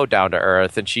just so down to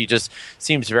earth, and she just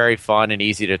seems very fun and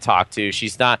easy to talk to. She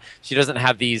doesn't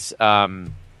have these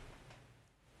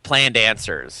planned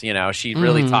answers. She's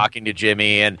really talking to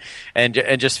Jimmy and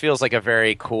just feels like a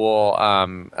very cool,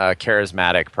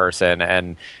 charismatic person,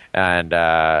 and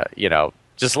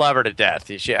just love her to death.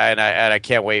 I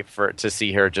can't wait to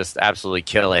see her just absolutely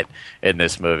kill it in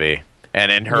this movie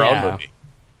and in her own movie.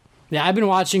 Yeah, I've been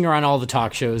watching her on all the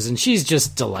talk shows, and she's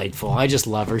just delightful. I just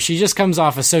love her. She just comes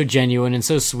off as so genuine and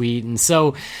so sweet, and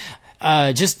so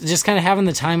just kind of having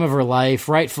the time of her life,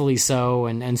 rightfully so,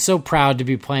 and so proud to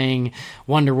be playing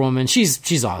Wonder Woman.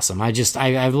 She's awesome. I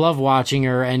love watching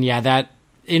her, and yeah, that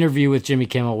interview with Jimmy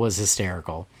Kimmel was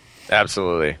hysterical.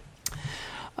 Absolutely.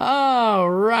 All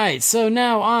right, so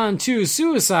now on to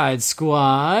Suicide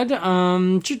Squad.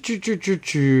 So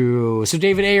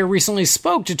David Ayer recently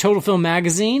spoke to Total Film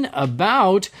Magazine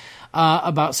about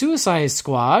Suicide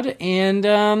Squad, and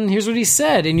here's what he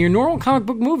said. In your normal comic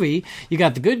book movie, you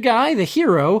got the good guy, the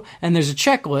hero, and there's a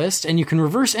checklist, and you can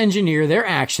reverse engineer their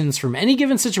actions from any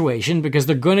given situation because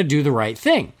they're going to do the right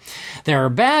thing. There are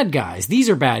bad guys. These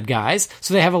are bad guys,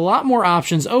 so they have a lot more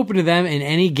options open to them in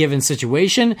any given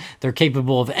situation. They're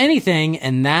capable of anything,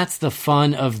 and that's the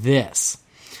fun of this.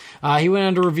 He went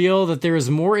on to reveal that there is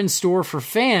more in store for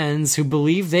fans who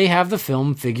believe they have the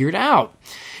film figured out.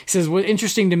 He says, what's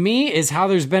interesting to me is how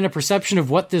there's been a perception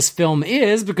of what this film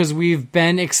is because we've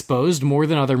been exposed more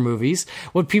than other movies.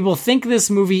 What people think this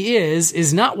movie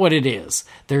is not what it is.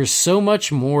 There's so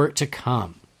much more to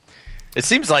come. It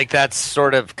seems like that's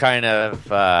sort of kind of.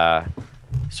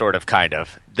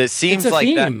 This seems like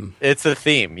theme. It's a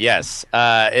theme, yes.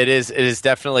 It is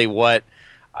definitely what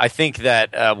I think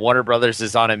that Warner Brothers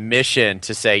is on a mission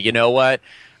to say, you know what?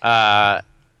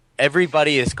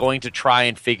 Everybody is going to try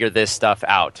and figure this stuff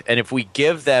out. And if we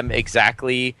give them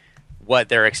exactly what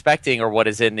they're expecting or what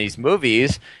is in these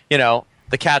movies,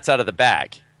 the cat's out of the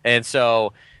bag. And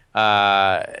so,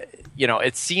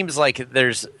 it seems like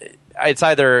it's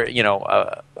either,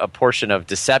 a portion of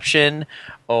deception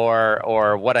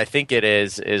or what I think it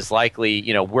is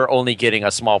likely, we're only getting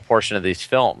a small portion of these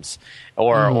films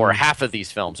or half of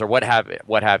these films or what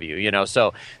have you,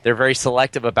 so they're very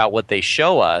selective about what they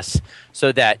show us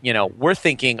so that, we're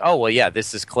thinking, oh, well, yeah,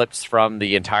 this is clips from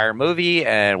the entire movie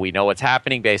and we know what's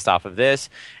happening based off of this.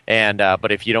 And,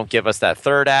 but if you don't give us that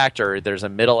third act or there's a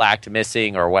middle act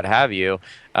missing or what have you,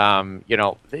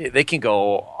 they can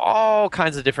go all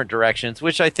kinds of different directions,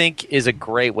 which I think is a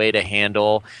great way to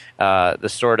handle the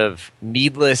sort of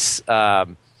needless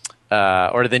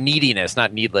or the neediness,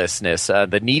 not needlessness,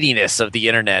 the neediness of the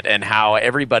internet and how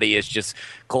everybody is just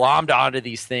glommed onto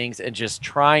these things and just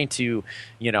trying to,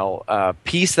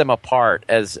 piece them apart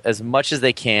as much as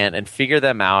they can and figure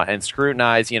them out and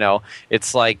scrutinize.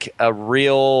 It's like a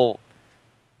real,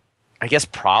 I guess,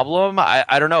 problem.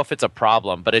 I don't know if it's a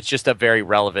problem, but it's just a very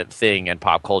relevant thing in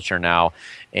pop culture now.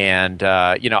 And,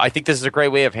 I think this is a great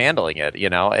way of handling it,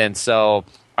 and so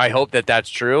I hope that that's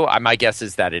true. My guess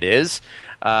is that it is.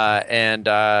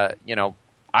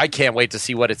 I can't wait to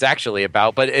see what it's actually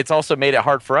about, but it's also made it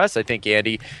hard for us, I think,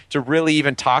 Andy, to really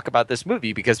even talk about this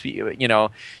movie because, you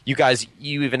guys,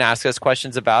 you even ask us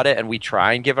questions about it and we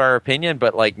try and give our opinion,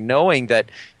 but like knowing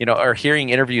that, or hearing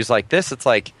interviews like this, it's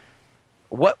like,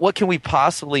 what can we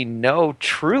possibly know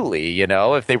truly,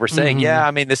 if they were saying,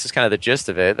 this is kind of the gist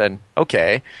of it, then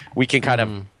okay, we can kind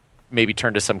of maybe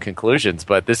turn to some conclusions,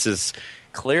 but this is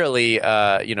clearly,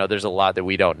 there's a lot that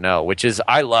we don't know, which is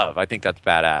I love. I think that's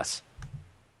badass.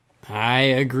 I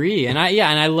agree, and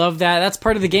I love that. That's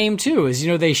part of the game too. Is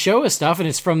they show us stuff and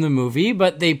it's from the movie,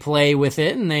 but they play with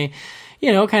it and they,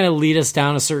 kind of lead us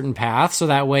down a certain path, so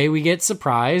that way we get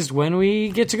surprised when we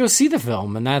get to go see the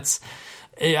film, and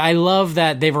I love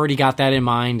that they've already got that in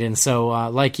mind, and so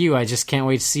like you, I just can't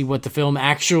wait to see what the film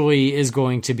actually is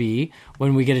going to be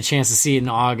when we get a chance to see it in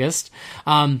August.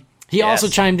 He also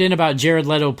chimed in about Jared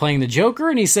Leto playing the Joker,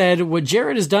 and he said, what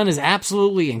Jared has done is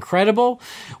absolutely incredible.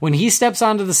 When he steps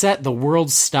onto the set, the world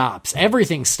stops.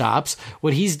 Everything stops.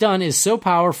 What he's done is so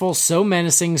powerful, so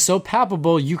menacing, so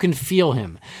palpable, you can feel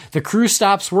him. The crew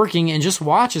stops working and just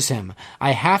watches him.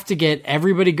 I have to get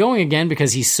everybody going again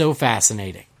because he's so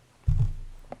fascinating.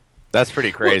 That's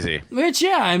pretty crazy. Which,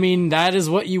 that is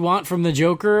what you want from the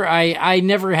Joker. I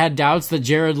never had doubts that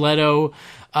Jared Leto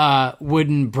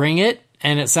wouldn't bring it.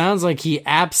 And it sounds like he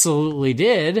absolutely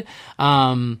did.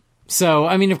 So,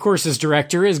 I mean, of course, this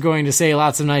director is going to say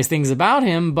lots of nice things about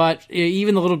him, but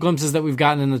even the little glimpses that we've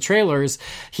gotten in the trailers,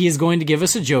 he is going to give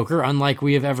us a Joker unlike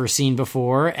we have ever seen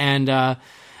before. And,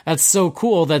 that's so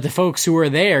cool that the folks who are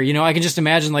there, I can just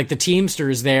imagine like the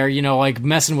Teamsters there, like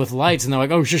messing with lights, and they're like,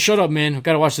 "Oh, just shut up, man. I've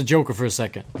got to watch the Joker for a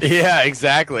second." Yeah,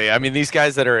 exactly. I mean, these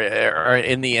guys that are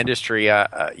in the industry,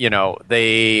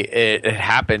 it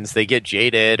happens. They get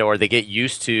jaded, or they get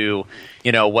used to,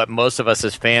 what most of us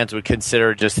as fans would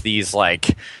consider just these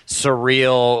like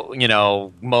surreal,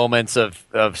 moments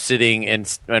of sitting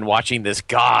and watching this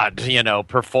god,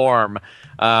 perform.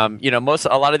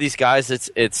 A lot of these guys,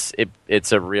 it's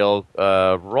a real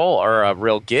role or a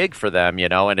real gig for them,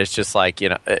 and it's just like,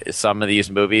 some of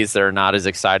these movies they're not as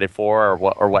excited for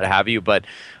or what have you, but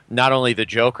not only the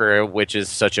Joker, which is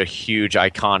such a huge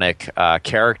iconic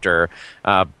character,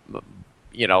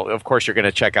 of course you're going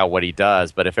to check out what he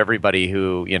does, but if everybody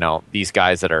who, these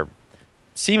guys that are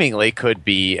seemingly could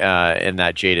be in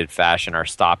that jaded fashion are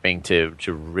stopping to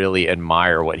really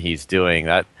admire what he's doing,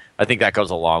 I think that goes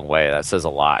a long way. That says a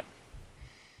lot.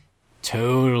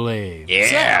 Totally.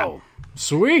 Yeah. So,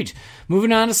 sweet.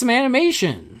 Moving on to some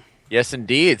animation. Yes,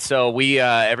 indeed. So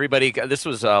this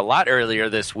was a lot earlier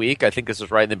this week. I think this was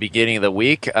right in the beginning of the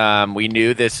week. We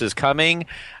knew this is coming.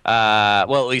 At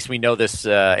least we know this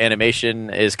animation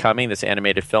is coming. This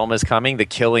animated film is coming, The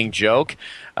Killing Joke.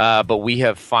 But we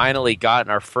have finally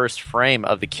gotten our first frame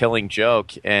of The Killing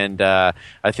Joke, and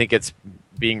I think it's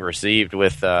being received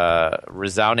with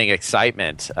resounding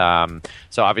excitement.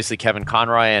 So obviously Kevin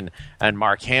Conroy and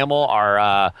Mark Hamill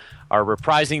are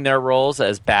reprising their roles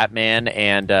as Batman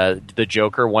and the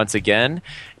Joker once again,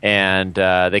 and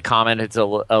they commented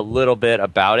a little bit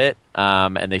about it,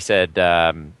 and they said,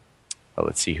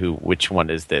 let's see which one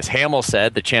is this. Hamill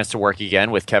said, "The chance to work again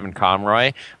with Kevin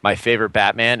Conroy, my favorite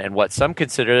Batman, and what some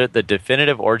consider the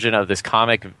definitive origin of this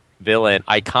iconic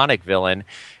villain,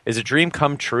 is a dream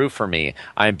come true for me.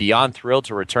 I am beyond thrilled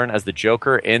to return as the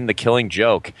Joker in The Killing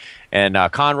Joke." And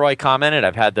Conroy commented,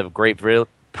 "I've had the great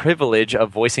privilege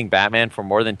of voicing Batman for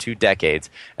more than 2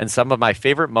 decades, and some of my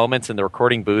favorite moments in the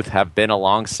recording booth have been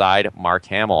alongside Mark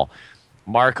Hamill.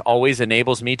 Mark always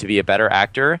enables me to be a better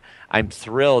actor. I'm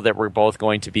thrilled that we're both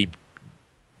going to be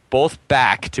both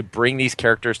back to bring these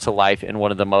characters to life in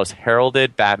one of the most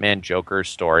heralded Batman Joker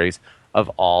stories of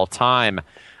all time."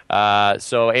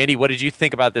 So, Andy, what did you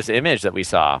think about this image that we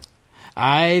saw?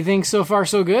 I think so far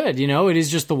so good. It is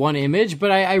just the one image,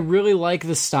 but I really like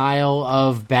the style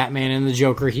of Batman and the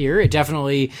Joker here.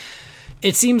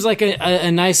 It seems like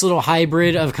a nice little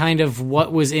hybrid of kind of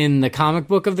what was in the comic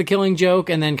book of The Killing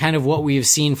Joke and then kind of what we've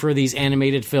seen for these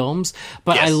animated films.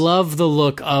 But yes. I love the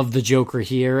look of the Joker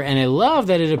here, and I love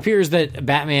that it appears that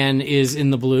Batman is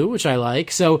in the blue, which I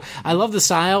like. So I love the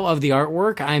style of the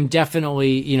artwork. I'm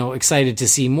definitely, excited to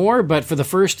see more, but for the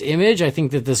first image, I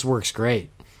think that this works great.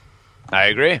 I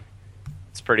agree.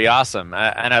 It's pretty awesome,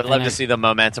 and I'd love to see the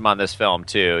momentum on this film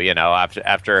too.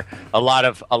 After a lot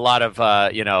of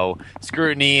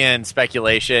scrutiny and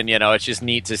speculation, it's just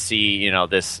neat to see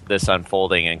this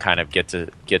unfolding and kind of get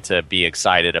to be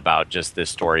excited about just this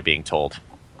story being told.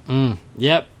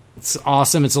 Yep, it's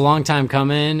awesome. It's a long time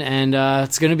coming, and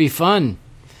it's going to be fun.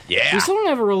 Yeah, we still don't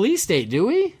have a release date, do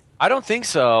we? I don't think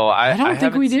so. I don't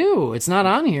think we do. It's not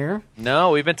on here.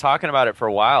 No, we've been talking about it for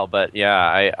a while, but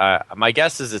yeah, my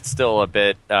guess is it's still a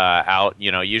bit out.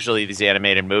 Usually these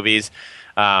animated movies,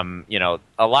 a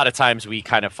lot of times we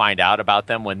kind of find out about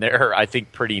them when they're, I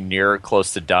think, pretty near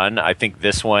close to done. I think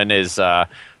this one is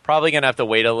probably going to have to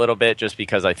wait a little bit just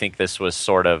because I think this was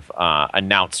sort of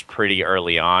announced pretty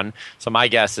early on. So my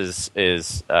guess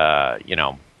is at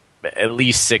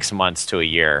least 6 months to a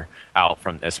year out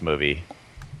from this movie.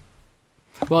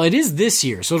 Well, it is this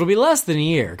year, so it'll be less than a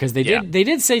year because they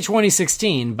did say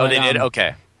 2016. But, they did?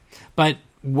 Okay. But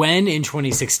when in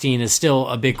 2016 is still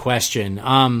a big question.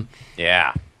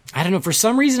 Yeah. I don't know. For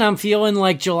some reason, I'm feeling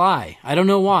like July. I don't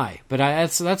know why, but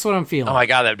that's what I'm feeling. Oh my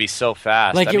god, that'd be so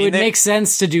fast. It would make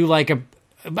sense to do but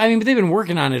they've been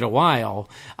working on it a while.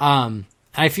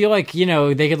 I feel like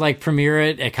they could premiere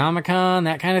it at Comic-Con,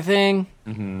 that kind of thing.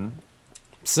 Mm-hmm.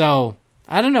 So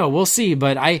I don't know. We'll see,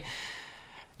 but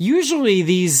usually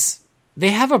they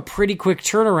have a pretty quick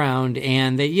turnaround,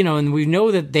 and and we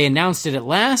know that they announced it at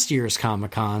last year's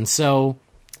Comic-Con, so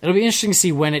it'll be interesting to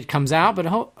see when it comes out,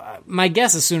 but my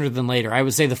guess is sooner than later. I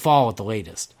would say the fall at the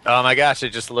latest. Oh my gosh, I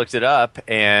just looked it up,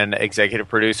 and executive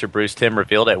producer Bruce Timm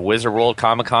revealed at Wizard World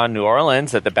Comic-Con New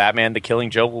Orleans that the Batman The Killing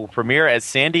Joke will premiere at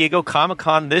San Diego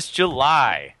Comic-Con this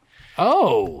July.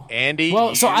 Oh. Andy,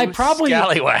 well, so I probably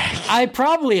scallywag. I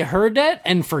probably heard that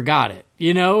and forgot it,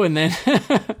 and then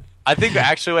I think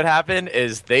actually what happened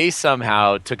is they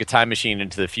somehow took a time machine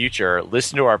into the future,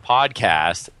 listened to our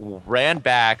podcast, ran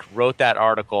back, wrote that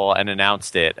article, and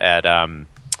announced it at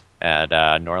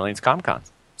New Orleans Comic Con.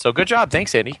 So good job.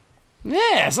 Thanks, Andy.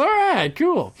 Yes, all right,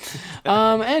 cool.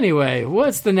 Anyway,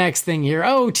 what's the next thing here?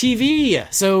 Oh,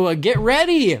 TV. So get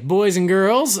ready, boys and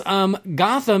girls.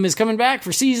 Gotham is coming back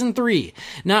for season 3.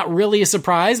 Not really a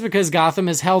surprise because Gotham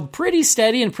has held pretty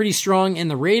steady and pretty strong in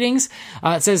the ratings.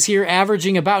 It says here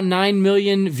averaging about 9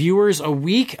 million viewers a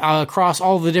week across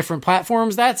all the different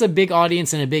platforms. That's a big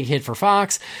audience and a big hit for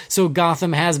Fox. So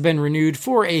Gotham has been renewed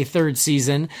for a 3rd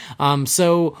season.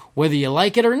 So whether you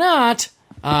like it or not,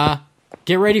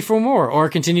 get ready for more, or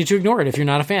continue to ignore it if you're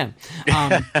not a fan.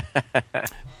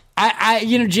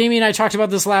 Jamie and I talked about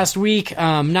this last week,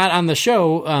 not on the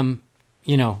show,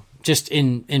 just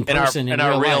in person, in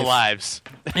our real lives,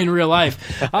 in real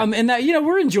life, and that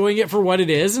we're enjoying it for what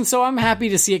it is, and so I'm happy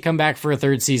to see it come back for a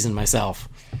 3rd season myself.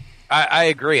 I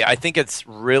agree. I think it's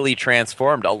really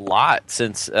transformed a lot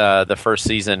since the first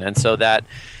season, and so that,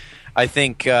 I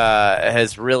think,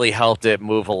 has really helped it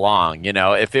move along.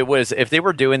 If they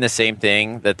were doing the same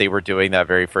thing that they were doing that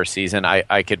very first season,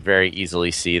 I could very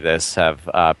easily see this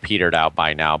have petered out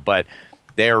by now. But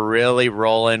they're really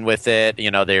rolling with it.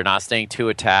 They're not staying too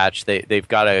attached. They've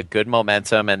got a good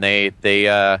momentum, and I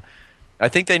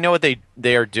think they know what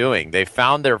they are doing. They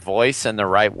found their voice in the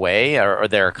right way, or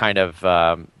their kind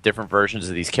of different versions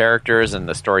of these characters and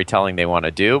the storytelling they want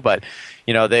to do. But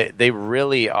they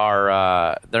really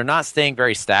are. They're not staying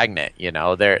very stagnant.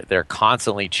 They're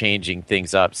constantly changing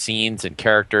things up, scenes and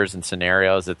characters and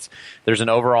scenarios. There's an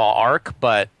overall arc,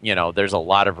 but there's a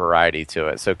lot of variety to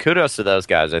it. So kudos to those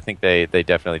guys. I think they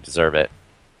definitely deserve it.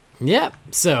 Yep.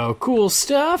 So cool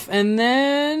stuff. And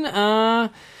then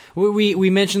we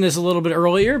mentioned this a little bit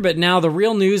earlier, but now the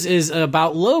real news is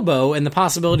about Lobo and the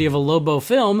possibility of a Lobo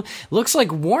film. Looks like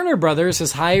Warner Brothers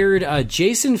has hired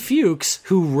Jason Fuchs,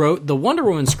 who wrote the Wonder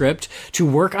Woman script, to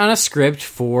work on a script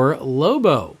for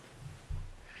Lobo.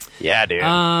 Yeah, dude.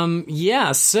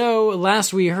 So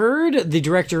last we heard, the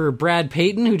director Brad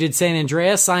Payton, who did San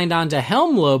Andreas, signed on to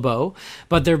helm Lobo,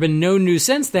 but there have been no news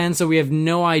since then, so we have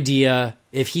no idea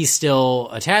if he's still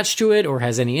attached to it or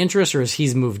has any interest or if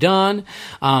he's moved on.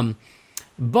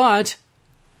 But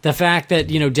the fact that,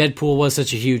 Deadpool was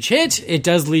such a huge hit, it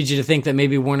does lead you to think that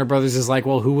maybe Warner Brothers is like,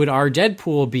 well, who would our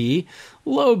Deadpool be?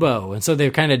 Lobo. And so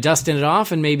they're kind of dusting it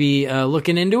off and maybe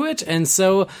looking into it. And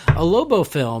so a Lobo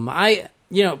film,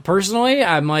 personally,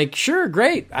 I'm like, sure,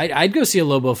 great. I'd go see a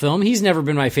Lobo film. He's never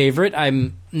been my favorite.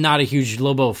 I'm not a huge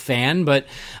Lobo fan, but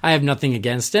I have nothing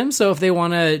against him. So if they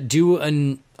want to do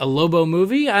a Lobo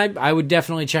movie, I would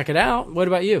definitely check it out. What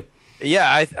about you?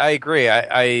 Yeah, I agree.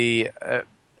 I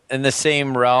in the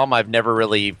same realm, I've never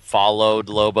really followed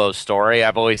Lobo's story.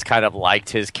 I've always kind of liked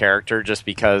his character just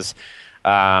because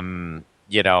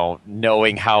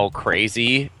knowing how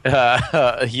crazy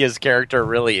his character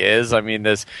really is. I mean,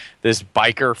 this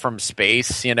biker from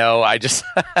space, I just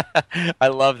I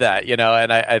love that,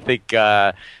 and I think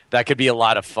that could be a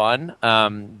lot of fun.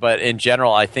 But in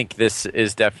general, I think this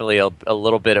is definitely a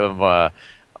little bit of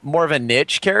more of a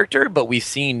niche character, but we've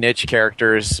seen niche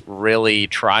characters really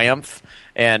triumph.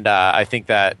 And I think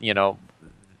that,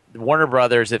 Warner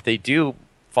Brothers, if they do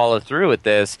follow through with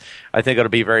this, I think it'll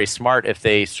be very smart if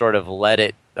they sort of let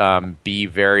it be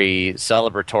very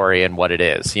celebratory in what it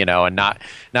is, and not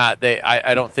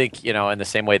I don't think, in the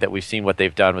same way that we've seen what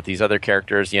they've done with these other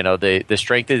characters, the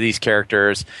strength of these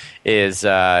characters is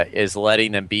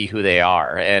letting them be who they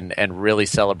are and really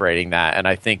celebrating that. And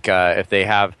I think if they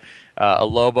have a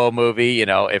Lobo movie,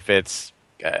 if it's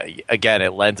again,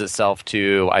 it lends itself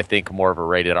to, I think, more of a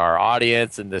rated R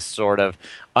audience and this sort of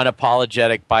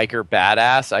unapologetic biker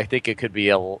badass. I think it could be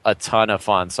a ton of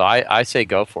fun. So I say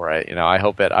go for it. I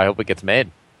hope it gets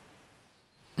made.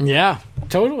 Yeah,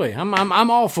 totally. I'm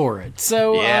all for it.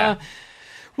 So yeah.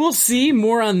 We'll see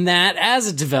more on that as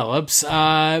it develops.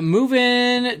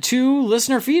 Moving to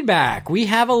listener feedback. We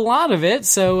have a lot of it,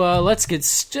 so let's get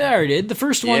started. The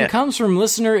first one comes from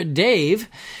listener Dave. It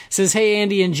says, hey,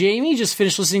 Andy and Jamie, just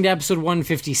finished listening to episode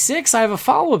 156. I have a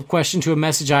follow-up question to a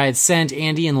message I had sent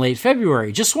Andy in late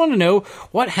February. Just want to know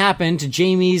what happened to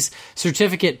Jamie's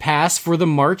certificate pass for the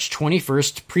March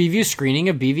 21st preview screening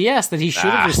of BVS that he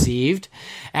should have received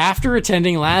after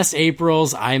attending last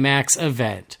April's IMAX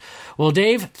event. Well,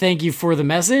 Dave, thank you for the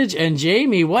message. And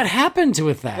Jamie, what happened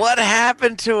with that? What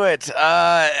happened to it?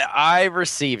 I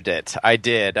received it. I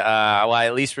did. I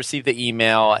at least received the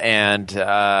email. And,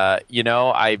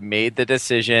 I made the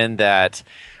decision that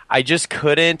I just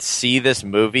couldn't see this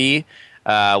movie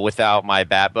without my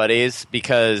Bat Buddies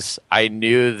because I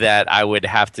knew that I would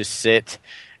have to sit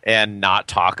and not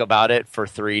talk about it for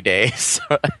 3 days,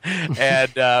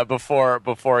 and before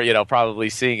probably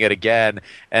seeing it again.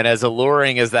 And as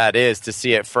alluring as that is to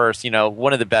see it first,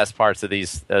 one of the best parts of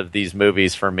these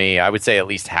movies for me, I would say at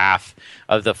least half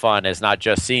of the fun is not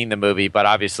just seeing the movie, but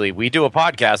obviously we do a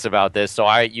podcast about this, so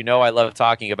I love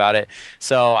talking about it.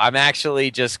 So I'm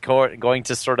actually just going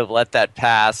to sort of let that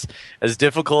pass, as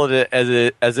difficult as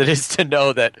it is to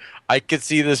know that I could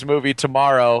see this movie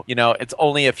tomorrow. It's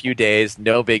only a few days,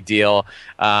 no big deal.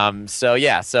 So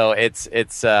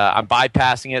it's I'm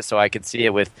bypassing it so I can see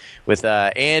it with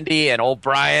Andy and old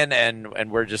Brian,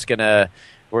 and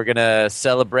we're gonna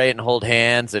celebrate and hold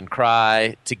hands and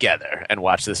cry together and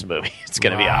watch this movie. It's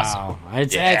gonna be awesome.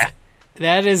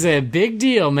 That is a big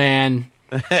deal, man.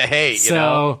 Hey,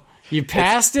 you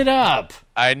passed it up.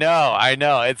 I know.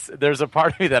 There's a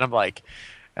part of me that I'm like,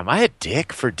 am I a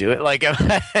dick for doing like,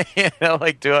 I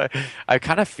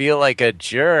kind of feel like a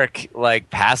jerk, like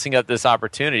passing up this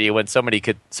opportunity when somebody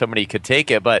could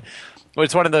take it, but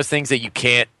it's one of those things that you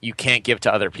can't give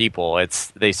to other people.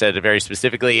 They said very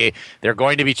specifically they're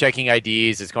going to be checking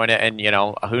IDs. It's going to, and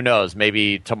who knows?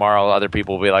 Maybe tomorrow other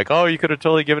people will be like, "Oh, you could have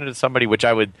totally given it to somebody," which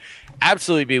I would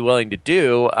absolutely be willing to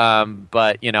do.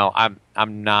 But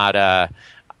I'm not.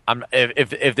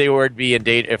 If they were to be in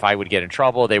date, if I would get in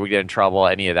trouble, they would get in trouble.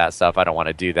 Any of that stuff, I don't want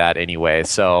to do that anyway.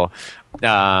 So,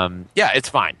 it's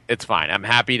fine. It's fine. I'm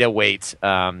happy to wait.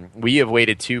 We have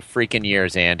waited 2 freaking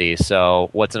years, Andy. So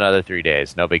what's another 3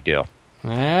 days? No big deal.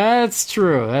 That's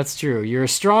true. You're a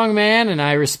strong man, and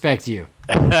I respect you.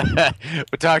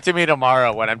 But talk to me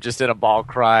tomorrow when I'm just in a ball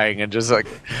crying and just like,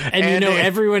 and Andy,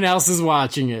 everyone else is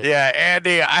watching it. Yeah,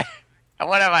 Andy,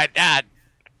 what have I done?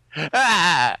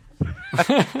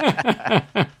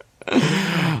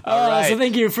 All right. So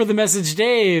thank you for the message,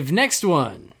 Dave. Next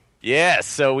one. Yes,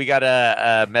 so we got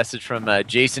a message from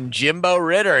Jason Jimbo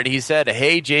Ritter, and he said,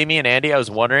 "Hey, Jamie and Andy, I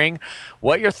was wondering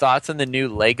what your thoughts on the new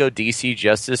Lego DC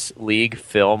Justice League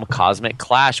film Cosmic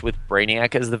Clash with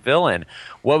Brainiac as the villain.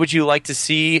 What would you like to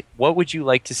see? What would you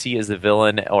like to see as the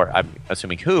villain, or I'm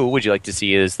assuming who would you like to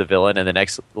see as the villain in the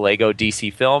next Lego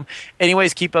DC film?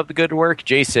 Anyways, keep up the good work,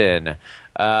 Jason."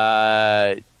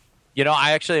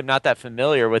 I actually am not that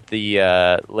familiar with the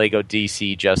Lego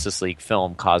DC Justice League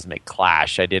film Cosmic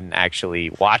Clash. I didn't actually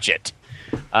watch it.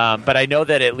 But I know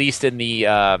that at least in the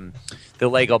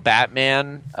Lego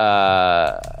Batman,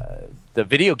 the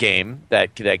video game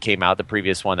that came out, the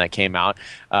previous one that came out,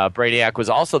 Brainiac was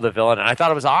also the villain, and I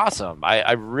thought it was awesome.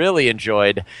 I really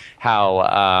enjoyed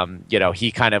how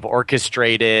he kind of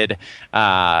orchestrated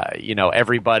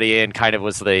everybody and kind of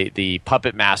was the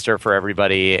puppet master for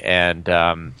everybody,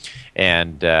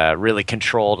 and really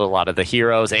controlled a lot of the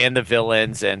heroes and the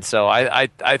villains, and so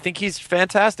I think he's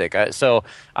fantastic. So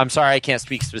I'm sorry I can't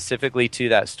speak specifically to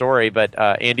that story, but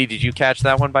Andy, did you catch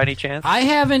that one by any chance? I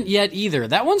haven't yet either.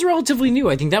 That one's relatively new.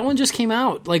 I think that one just came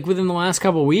out like within the last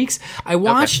couple of weeks. I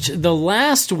watched the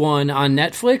last one on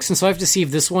Netflix, and so I have to see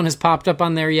if this one has popped up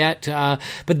on there yet.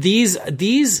 But these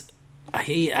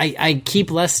I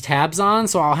keep less tabs on,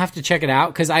 so I'll have to check it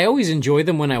out because I always enjoy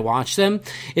them when I watch them.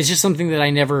 It's just something that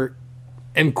I never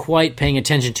am quite paying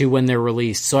attention to when they're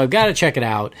released, so I've got to check it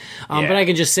out. But I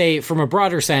can just say, from a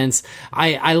broader sense,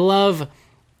 I love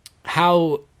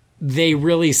how they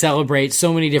really celebrate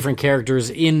so many different characters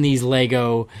in these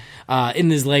Lego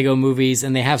movies,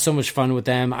 and they have so much fun with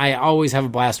them. I always have a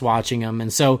blast watching them,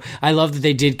 and so I love that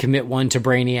they did commit one to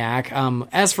Brainiac.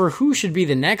 As for who should be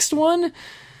the next one,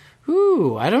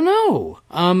 I don't know,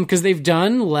 because they've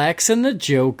done Lex and the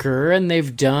Joker, and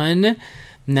they've done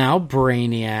now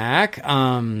Brainiac.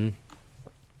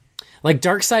 Like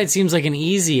Darkseid seems like an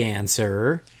easy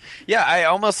answer. Yeah, I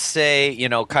almost say,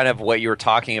 kind of what you were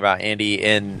talking about, Andy,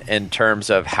 in terms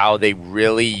of how they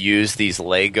really use these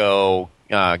Lego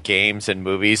games and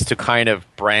movies to kind of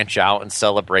branch out and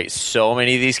celebrate so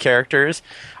many of these characters.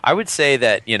 I would say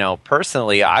that,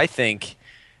 personally, I think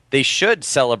they should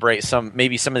celebrate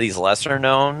maybe some of these lesser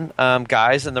known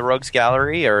guys in the Rogues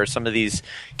Gallery, or some of these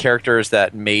characters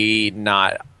that may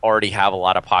not already have a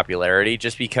lot of popularity,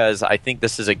 just because I think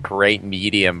this is a great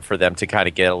medium for them to kind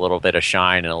of get a little bit of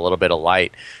shine and a little bit of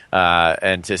light,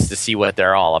 and just to see what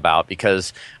they're all about.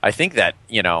 Because I think that,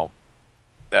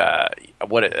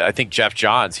 I think Jeff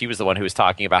Johns, he was the one who was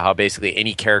talking about how basically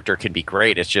any character can be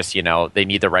great. It's just, they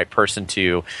need the right person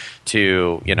to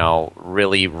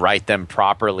really write them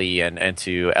properly and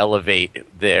to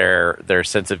elevate their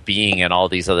sense of being and all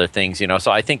these other things,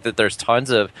 So I think that there's tons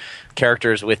of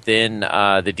characters within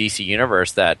the DC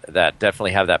universe that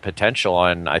definitely have that potential,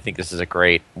 and I think this is a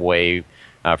great way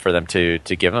for them to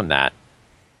give them that.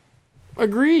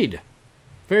 Agreed.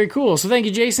 Very cool. So thank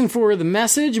you, Jason, for the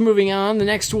message. Moving on, the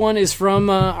next one is from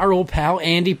our old pal,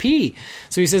 Andy P.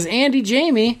 So he says, Andy,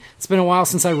 Jamie, it's been a while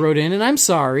since I wrote in, and I'm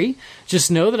sorry. Just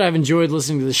know that I've enjoyed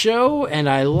listening to the show, and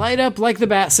I light up like the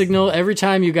bat signal every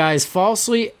time you guys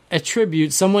falsely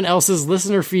attribute someone else's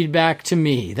listener feedback to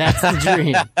me. That's the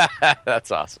dream.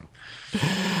 That's awesome.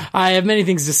 I have many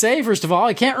things to say. First of all,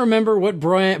 I can't remember what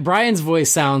Brian's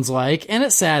voice sounds like, and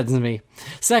it saddens me.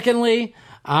 Secondly,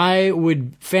 I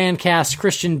would fan cast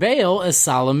Christian Bale as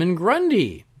Solomon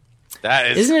Grundy.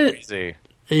 That is crazy.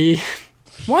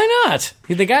 Why not?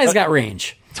 The guy's got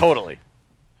range. Totally.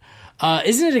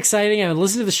 Isn't it exciting? I've been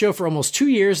listening to the show for almost 2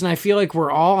 years, and I feel like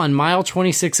we're all on mile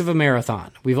 26 of a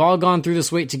marathon. We've all gone through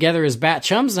this wait together as bat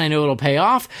chums, and I know it'll pay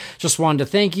off. Just wanted to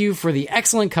thank you for the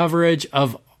excellent coverage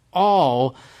of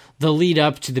all the lead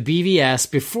up to the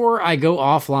BVS before I go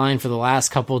offline for the last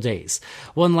couple days.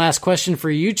 One last question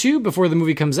for you two before the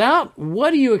movie comes out.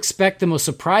 What do you expect the most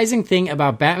surprising thing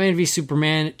about Batman v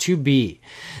Superman to be?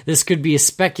 This could be a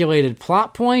speculated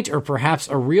plot point or perhaps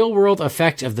a real world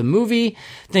effect of the movie.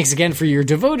 Thanks again for your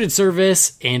devoted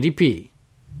service, Andy P.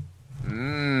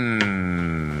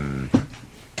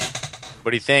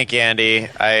 What do you think, Andy?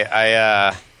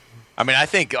 I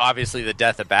think obviously the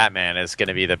death of Batman is going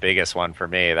to be the biggest one for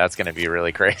me. That's going to be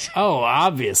really crazy. Oh,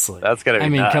 obviously. That's going to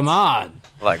be nuts. Come on.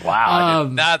 Like, wow, I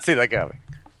did not see that coming.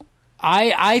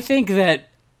 I think that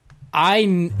I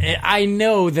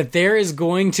know that there is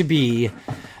going to be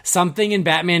something in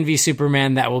Batman v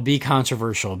Superman that will be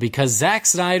controversial because Zack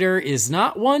Snyder is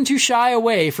not one to shy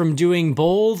away from doing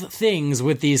bold things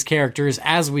with these characters,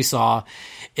 as we saw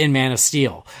in Man of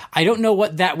Steel. I don't know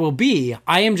what that will be.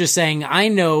 I am just saying I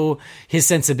know his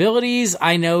sensibilities.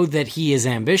 I know that he is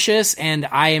ambitious, and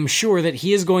I am sure that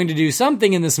he is going to do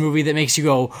something in this movie that makes you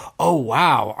go, oh,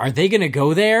 wow, are they going to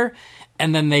go there?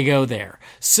 And then they go there.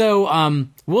 So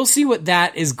we'll see what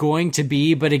that is going to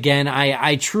be. But again,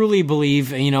 I truly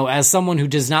believe, as someone who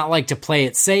does not like to play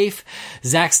it safe,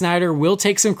 Zack Snyder will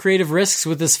take some creative risks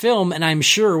with this film, and I'm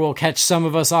sure will catch some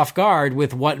of us off guard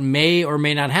with what may or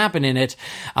may not happen in it,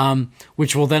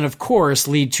 which will then, of course,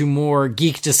 lead to more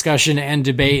geek discussion and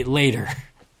debate later.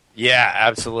 Yeah,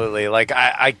 absolutely. Like,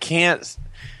 I can't...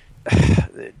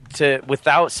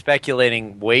 without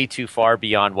speculating way too far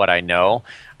beyond what I know,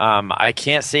 I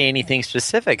can't say anything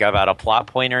specific about a plot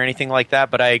point or anything like that,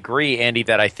 but I agree, Andy,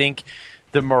 that I think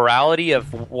the morality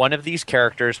of one of these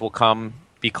characters will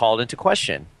be called into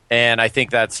question. And I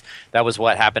think that was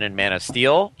what happened in Man of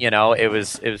Steel. It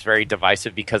was very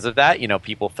divisive because of that.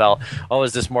 People felt, oh,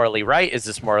 is this morally right? Is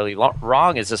this morally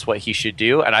wrong? Is this what he should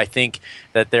do? And I think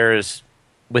that there's,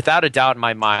 without a doubt in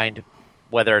my mind,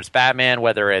 whether it's Batman,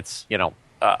 whether it's,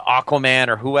 Aquaman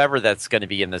or whoever that's going to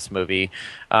be in this movie,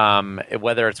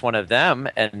 whether it's one of them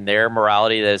and their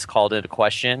morality that is called into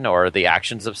question or the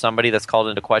actions of somebody that's called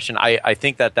into question, I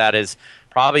think that is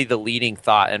probably the leading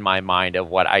thought in my mind of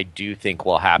what I do think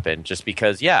will happen. Just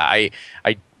because, I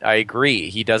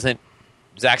agree.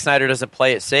 Zack Snyder doesn't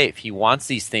play it safe. He wants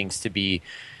these things to be,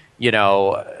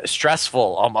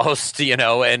 stressful almost,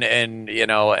 and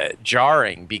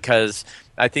jarring, because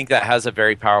I think that has a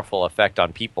very powerful effect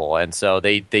on people. And so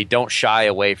they don't shy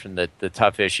away from the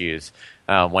tough issues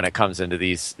when it comes into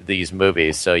these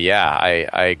movies. So yeah,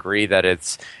 I agree that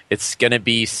it's going to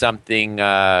be something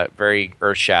very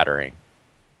earth-shattering.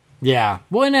 Yeah.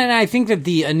 Well, and I think that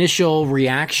the initial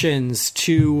reactions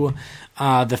to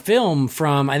the film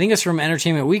from, I think it's from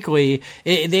Entertainment Weekly,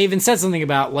 they even said something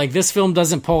about, like, this film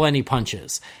doesn't pull any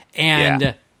punches.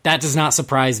 And that does not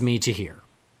surprise me to hear.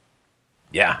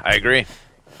 Yeah, I agree.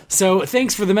 So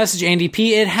thanks for the message, Andy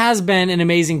P. It has been an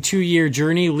amazing 2-year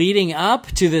journey leading up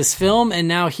to this film, and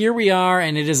now here we are,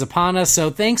 and it is upon us. So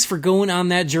thanks for going on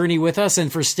that journey with us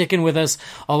and for sticking with us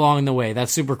along the way.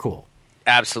 That's super cool.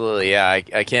 Absolutely, yeah.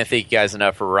 I can't thank you guys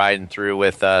enough for riding through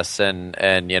with us and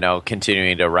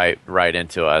continuing to write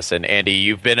into us. And Andy,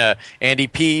 you've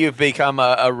become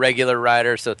a regular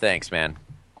rider, so thanks, man.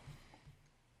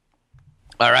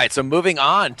 All right, so moving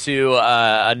on to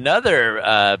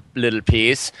another little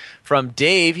piece from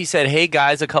Dave. He said, "Hey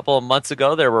guys, a couple of months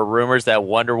ago there were rumors that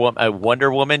a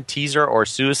Wonder Woman teaser or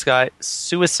suicide.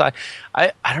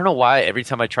 I don't know why every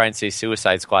time I try and say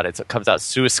Suicide Squad, it comes out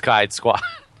Suicide Squad.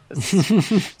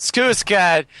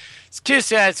 Suicide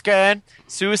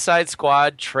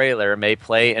Squad trailer may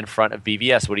play in front of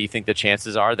BVS. What do you think the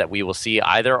chances are that we will see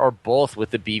either or both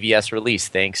with the BVS release?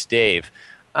 Thanks, Dave."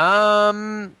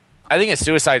 I think a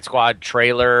Suicide Squad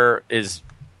trailer is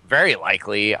very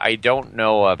likely. I don't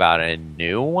know about a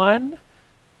new one.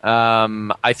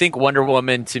 I think Wonder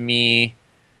Woman, to me,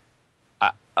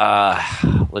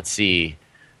 let's see.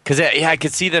 Because I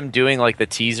could see them doing like the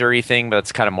teasery thing, but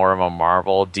it's kind of more of a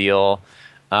Marvel deal.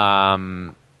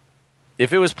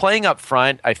 If it was playing up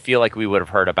front, I feel like we would have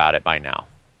heard about it by now.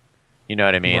 You know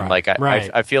what I mean? Right,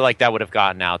 I feel like that would have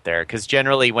gotten out there, because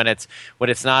generally when it's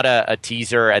not a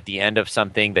teaser at the end of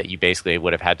something that you basically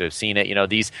would have had to have seen it. You know,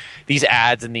 these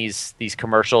ads and these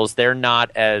commercials, they're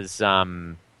not as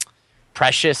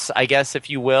precious, I guess, if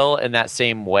you will, in that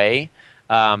same way.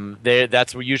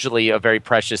 That's usually a very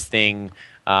precious thing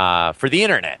for the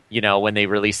internet. You know, when they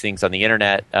release things on the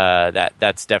internet,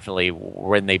 that's definitely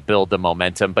when they build the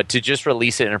momentum. But to just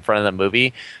release it in front of the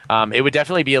movie, it would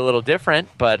definitely be a little different.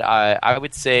 But I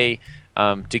would say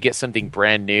to get something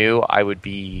brand new, I would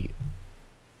be.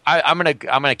 I'm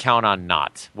gonna count on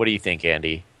not. What do you think,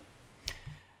 Andy?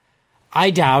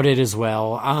 I doubt it as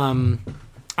well.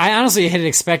 I honestly had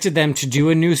expected them to do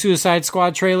a new Suicide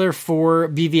Squad trailer for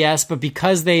BVS, but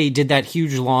because they did that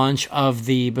huge launch of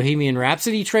the Bohemian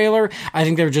Rhapsody trailer, I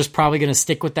think they're just probably going to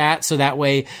stick with that, so that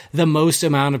way the most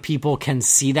amount of people can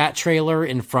see that trailer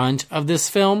in front of this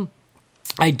film.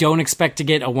 I don't expect to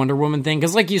get a Wonder Woman thing,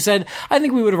 because like you said, I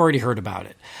think we would have already heard about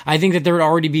it. I think that there would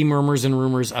already be murmurs and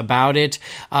rumors about it.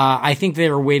 I think they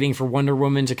were waiting for Wonder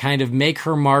Woman to kind of make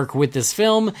her mark with this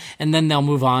film, and then they'll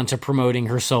move on to promoting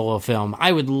her solo film.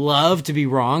 I would love to be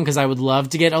wrong, because I would love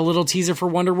to get a little teaser for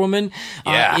Wonder Woman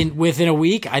within a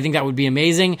week. I think that would be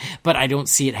amazing, but I don't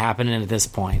see it happening at this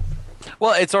point.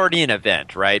 Well, it's already an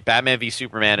event, right? Batman v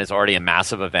Superman is already a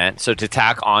massive event. So to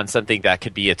tack on something that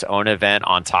could be its own event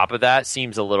on top of that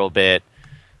seems a little bit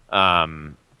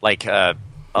like a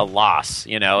loss.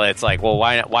 You know, it's like, well,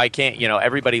 why can't, you know,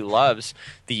 everybody loves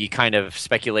the kind of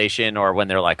speculation, or when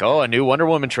they're like, oh, a new Wonder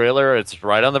Woman trailer, it's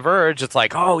right on the verge. It's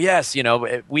like, oh, yes, you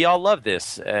know, we all love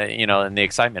this, you know, and the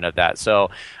excitement of that.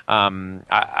 So I'm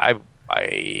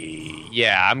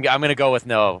gonna go with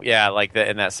no. Yeah, like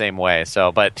in that same way.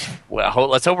 So, but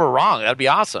let's hope we're wrong. That'd be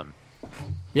awesome.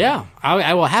 Yeah,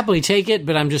 I will happily take it,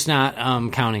 but I'm just not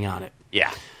counting on it.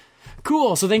 Yeah.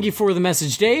 Cool. So thank you for the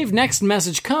message, Dave. Next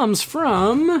message comes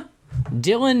from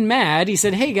Dylan Mad. He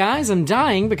said, "Hey guys, I'm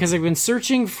dying because I've been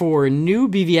searching for new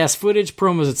BVS footage,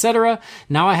 promos, etc.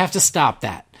 Now I have to stop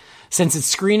that. Since it's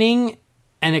screening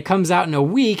and it comes out in a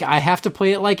week, I have to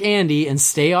play it like Andy and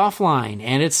stay offline,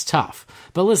 and it's tough.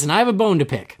 But listen, I have a bone to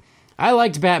pick. I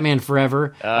liked Batman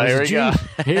Forever. Here we go.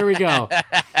 Here we go.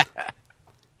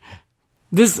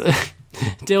 This,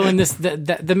 Dylan,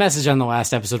 the message on the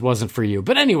last episode wasn't for you.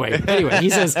 But anyway, he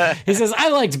says, I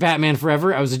liked Batman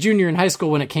Forever. I was a junior in high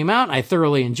school when it came out. I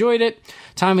thoroughly enjoyed it.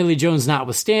 Tommy Lee Jones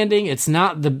notwithstanding, it's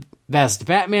not the best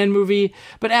Batman movie,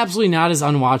 but absolutely not as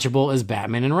unwatchable as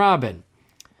Batman and Robin.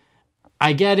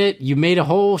 I get it. You made a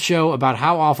whole show about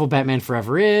how awful Batman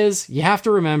Forever is. You have to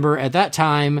remember, at that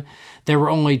time, there were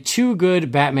only 2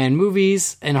 good Batman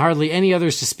movies and hardly any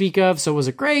others to speak of. So was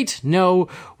it great? No.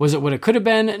 Was it what it could have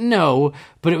been? No.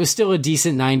 But it was still a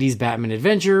decent 90s Batman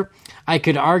adventure. I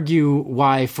could argue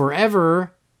why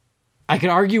forever,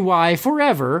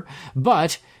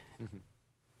 but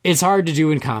it's hard to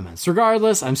do in comments.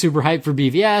 Regardless, I'm super hyped for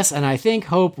BVS, and I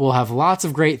hope we'll have lots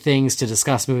of great things to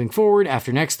discuss moving forward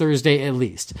after next Thursday at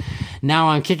least. Now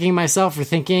I'm kicking myself for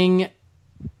thinking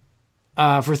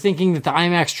that the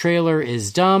IMAX trailer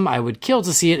is dumb. I would kill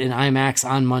to see it in IMAX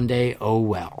on Monday. Oh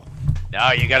well.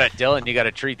 No, you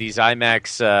gotta treat these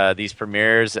IMAX, these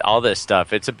premieres, all this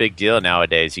stuff. It's a big deal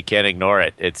nowadays. You can't ignore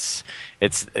it. It's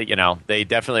you know, they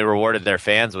definitely rewarded their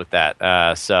fans with that.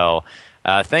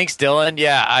 Thanks, Dylan.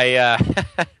 Yeah,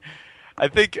 I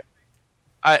think,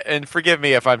 and forgive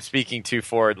me if I'm speaking too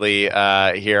forwardly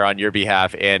here on your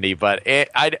behalf, Andy, but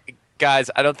guys,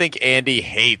 I don't think Andy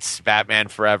hates Batman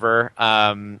Forever.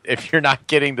 If you're not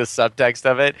getting the subtext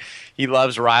of it, he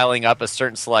loves riling up a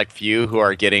certain select few who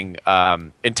are getting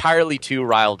entirely too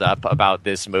riled up about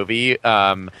this movie.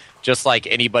 Just like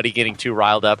anybody getting too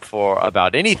riled up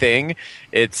about anything,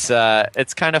 it's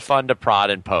kind of fun to prod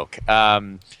and poke.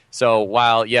 So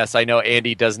while, yes, I know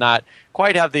Andy does not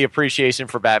quite have the appreciation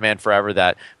for Batman Forever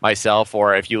that myself,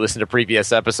 or if you listen to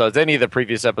previous episodes, any of the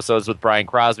previous episodes with Brian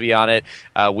Crosby on it,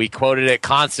 we quoted it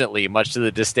constantly, much to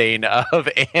the disdain of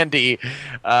Andy.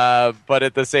 But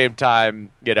at the same time,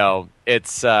 you know, it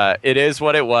is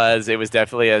what it was. It was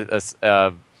definitely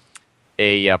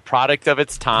a product of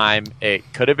its time.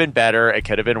 It could have been better. It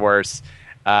could have been worse.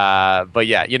 But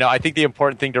yeah, you know, I think the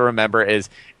important thing to remember is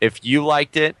if you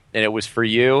liked it and it was for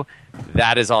you,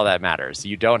 that is all that matters.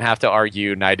 You don't have to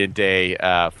argue night and day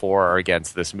for or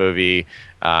against this movie.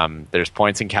 There's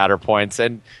points and counterpoints,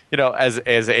 and you know, as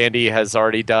Andy has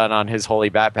already done on his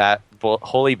Holy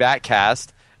Batcast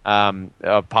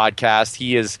podcast,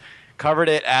 he is covered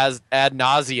it as ad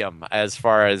nauseum as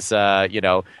far as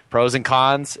pros and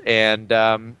cons, and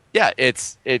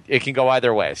it can go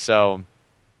either way. So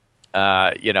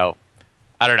I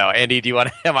don't know, Andy. Do you want?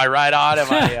 Am I right on? Am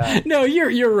I? No,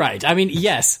 you're right. I mean,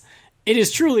 yes, it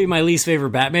is truly my least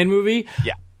favorite Batman movie.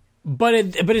 Yeah. But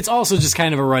it's also just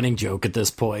kind of a running joke at this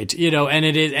point, and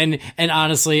it is, and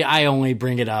honestly, I only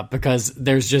bring it up because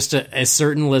there's just a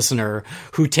certain listener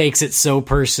who takes it so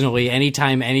personally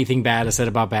anytime anything bad is said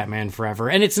about Batman Forever,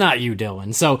 and it's not you,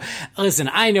 Dylan. So listen,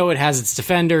 I know it has its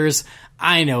defenders.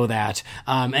 I know that.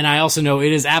 And I also know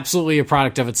it is absolutely a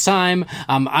product of its time.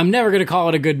 I'm never going to call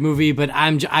it a good movie, but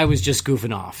I was just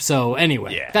goofing off. So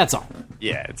anyway, That's all.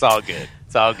 Yeah, it's all good.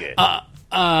 It's all good.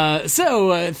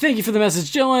 So thank you for the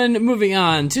message, Dylan. Moving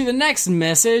on to the next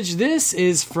message. This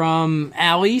is from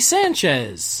Ali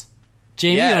Sanchez.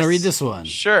 Jamie, you want to read this one?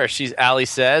 Sure. Ali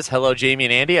says, "Hello, Jamie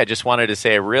and Andy. I just wanted to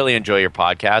say I really enjoy your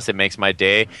podcast. It makes my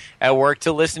day at work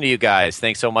to listen to you guys.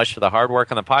 Thanks so much for the hard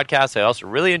work on the podcast. I also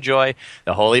really enjoy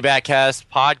the Holy Batcast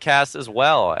podcast as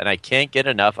well, and I can't get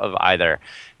enough of either.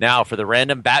 Now, for the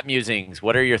random Bat musings,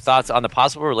 what are your thoughts on the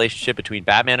possible relationship between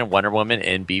Batman and Wonder Woman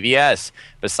in BVS?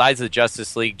 Besides the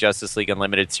Justice League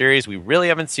Unlimited series, we really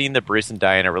haven't seen the Bruce and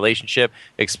Diana relationship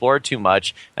explored too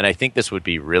much, and I think this would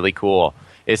be really cool.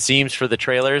 It seems for the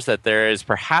trailers that there is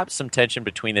perhaps some tension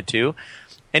between the two.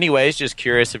 Anyways, just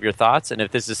curious of your thoughts and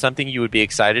if this is something you would be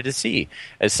excited to see.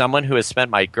 As someone who has spent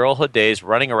my girlhood days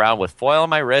running around with foil on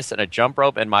my wrist and a jump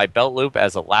rope in my belt loop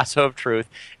as a lasso of truth,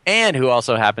 and who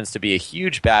also happens to be a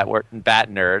huge bat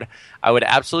nerd, I would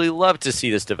absolutely love to see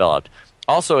this developed.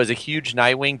 Also, as a huge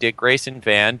Nightwing Dick Grayson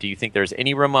fan, do you think there's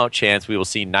any remote chance we will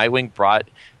see Nightwing brought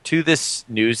to this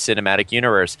new cinematic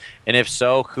universe? And if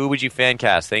so, who would you fan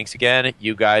cast? Thanks again.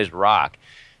 You guys rock."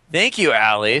 Thank you,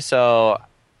 Ali. So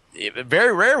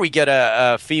very rare we get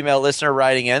a female listener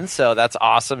writing in, so that's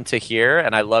awesome to hear.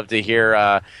 And I love to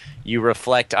hear you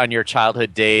reflect on your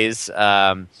childhood days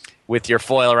with your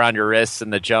foil around your wrists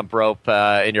and the jump rope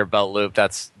in your belt loop.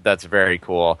 That's very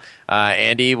cool.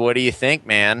 Andy, what do you think,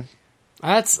 man?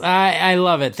 I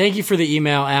love it. Thank you for the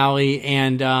email, Allie.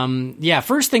 And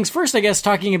first things first, I guess,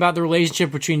 talking about the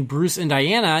relationship between Bruce and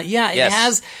Diana. Yeah, it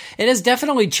has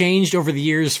definitely changed over the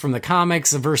years from the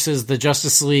comics versus the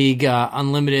Justice League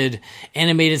Unlimited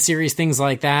animated series, things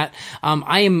like that.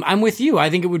 I'm with you.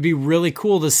 I think it would be really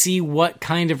cool to see what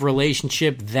kind of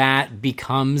relationship that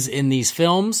becomes in these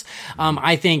films.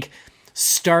 I think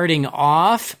starting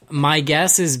off, my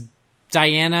guess is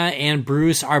Diana and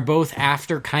Bruce are both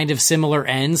after kind of similar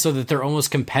ends, so that they're almost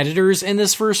competitors in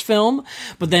this first film.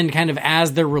 But then kind of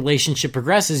as their relationship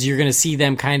progresses, you're going to see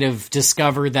them kind of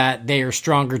discover that they are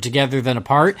stronger together than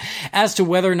apart. As to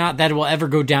whether or not that will ever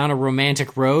go down a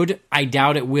romantic road, I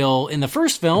doubt it will in the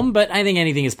first film, but I think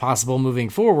anything is possible moving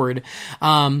forward.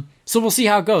 So we'll see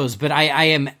how it goes. But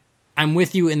I'm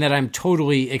with you in that I'm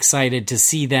totally excited to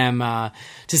see them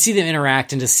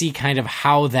interact and to see kind of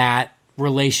how that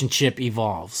relationship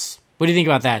evolves. What do you think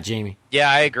about that, Jamie?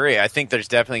 Yeah, I agree. I think there's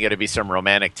definitely going to be some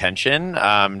romantic tension,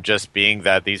 just being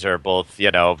that these are both,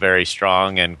 very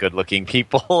strong and good-looking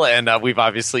people, and we've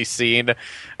obviously seen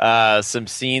some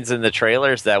scenes in the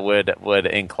trailers that would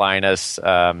incline us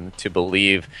to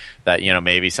believe that,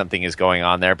 maybe something is going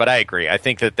on there. But I agree. I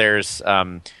think that there's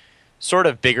sort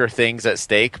of bigger things at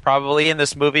stake probably in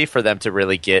this movie for them to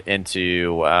really get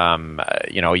into,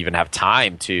 even have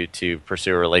time to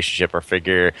pursue a relationship or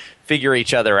figure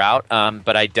each other out.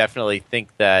 But I definitely think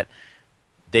that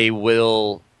they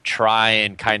will try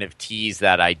and kind of tease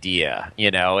that idea,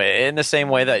 in the same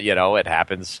way that, it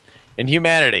happens in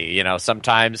humanity.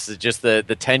 Sometimes just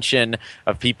the tension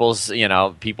of people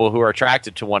who are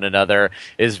attracted to one another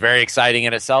is very exciting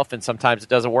in itself, and sometimes it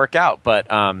doesn't work out. But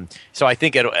so I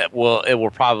think it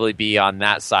will probably be on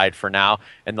that side for now.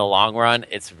 In the long run,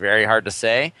 it's very hard to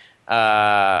say.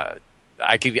 I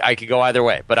could go either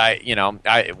way, but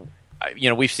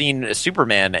we've seen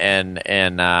Superman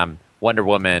and Wonder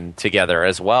Woman together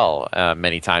as well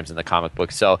many times in the comic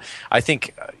book. So I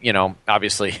think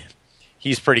obviously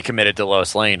he's pretty committed to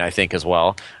Lois Lane, I think, as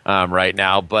well right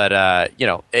now. But,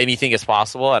 anything is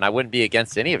possible, and I wouldn't be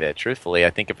against any of it, truthfully.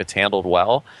 I think if it's handled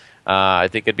well, I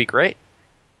think it'd be great.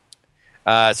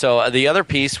 So the other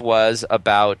piece was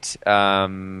about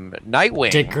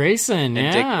Nightwing. Dick Grayson,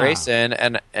 and Dick Grayson.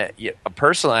 And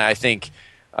personally, I think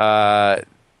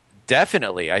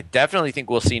definitely think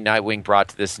we'll see Nightwing brought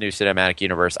to this new cinematic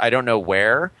universe. I don't know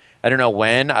where. I don't know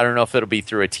when. I don't know if it'll be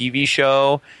through a TV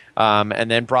show. And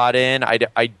then brought in.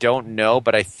 I don't know,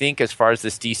 but I think as far as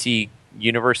this DC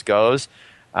universe goes,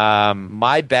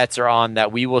 my bets are on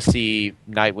that we will see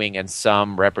Nightwing in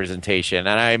some representation,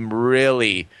 and I'm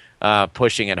really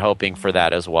pushing and hoping for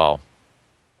that as well.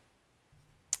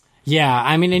 Yeah,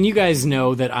 I mean, and you guys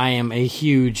know that I am a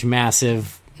huge,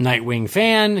 massive Nightwing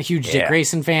fan, huge Dick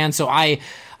Grayson fan, so I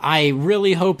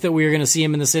really hope that we're going to see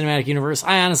him in the cinematic universe.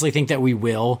 I honestly think that we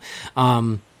will,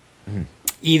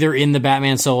 either in the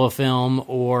Batman solo film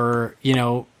or,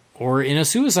 or in a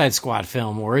Suicide Squad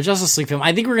film or a Justice League film.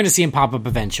 I think we're going to see him pop up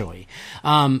eventually.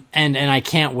 And I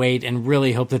can't wait and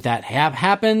really hope that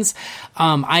happens.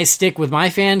 I stick with my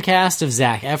fan cast of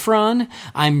Zac Efron.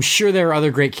 I'm sure there are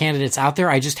other great candidates out there.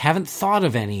 I just haven't thought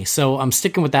of any, so I'm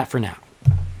sticking with that for now.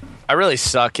 I really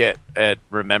suck at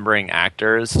remembering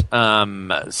actors.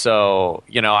 So,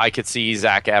 I could see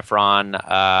Zac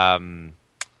Efron.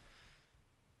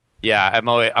 I'm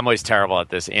always terrible at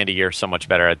this. Andy, you're so much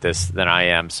better at this than I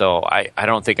am. So I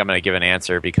don't think I'm going to give an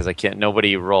answer because I can't.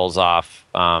 Nobody rolls into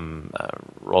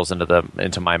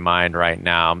my mind right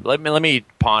now. Let me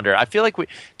ponder. I feel like we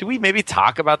maybe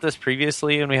talk about this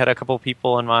previously and we had a couple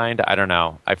people in mind. I don't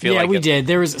know. I feel like we did.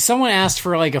 There was someone asked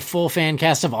for like a full fan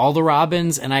cast of all the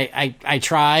Robins, and I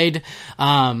tried.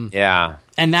 And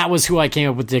that was who I came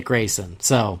up with, Dick Grayson.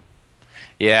 So.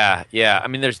 Yeah. I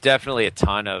mean, there's definitely a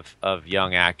ton of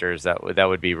young actors that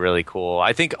would be really cool.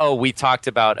 I think. We talked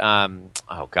about.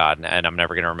 Oh God, and I'm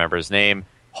never going to remember his name.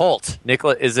 Holt.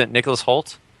 Isn't Nicholas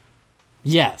Holt?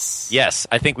 Yes.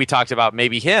 I think we talked about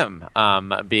maybe him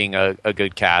being a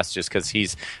good cast, just because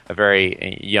he's a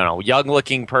very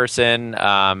young-looking person,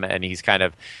 and he's kind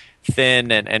of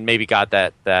thin and maybe got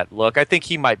that look. I think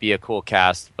he might be a cool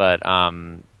cast, but.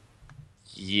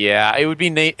 Yeah, it would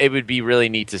be really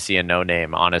neat to see a no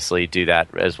name, honestly, do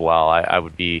that as well. I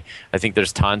think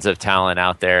there's tons of talent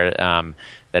out there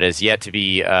that is yet to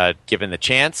be given the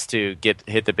chance to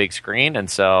hit the big screen, and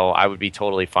so I would be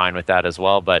totally fine with that as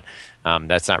well. But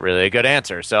that's not really a good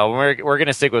answer. So we're going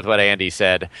to stick with what Andy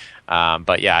said.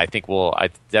 But yeah, I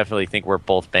definitely think we're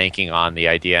both banking on the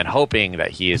idea and hoping that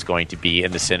he is going to be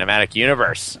in the cinematic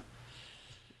universe.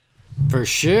 For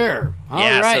sure. All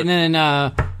right, and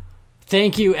then.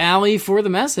 Thank you, Allie, for the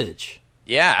message.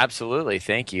 Yeah, absolutely.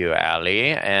 Thank you,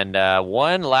 Allie. And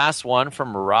one last one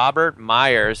from Robert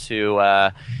Myers, who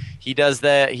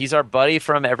he's our buddy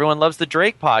from Everyone Loves the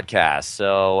Drake podcast.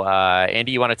 So,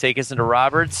 Andy, you want to take us into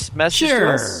Robert's message?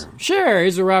 Sure.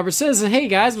 Here's what Robert says. Hey,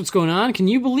 guys, what's going on? Can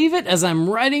you believe it? As I'm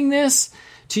writing this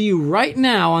to you right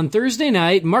now on Thursday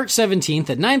night, March 17th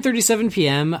at 9:37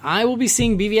 p.m., I will be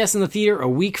seeing BVS in the theater a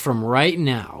week from right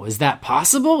now. Is that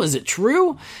possible? Is it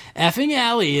true? Effing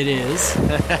Allie, it is.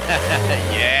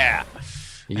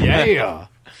 Yeah.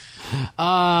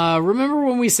 Remember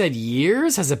when we said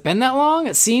years? Has it been that long?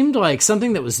 It seemed like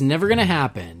something that was never going to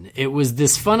happen. It was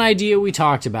this fun idea we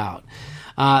talked about.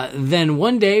 Then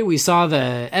one day we saw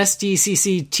the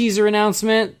SDCC teaser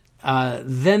announcement.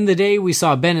 Then the day we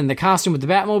saw Ben in the costume with the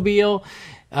Batmobile,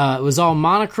 it was all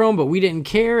monochrome, but we didn't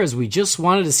care as we just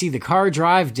wanted to see the car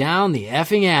drive down the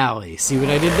effing alley. See what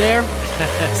I did there?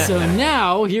 So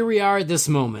now, here we are at this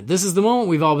moment. This is the moment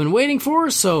we've all been waiting for,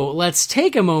 so let's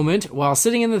take a moment while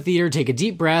sitting in the theater, take a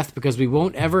deep breath, because we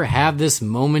won't ever have this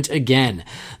moment again.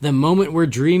 The moment where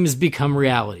dreams become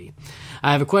reality.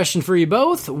 I have a question for you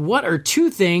both. What are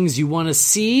 2 things you want to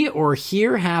see or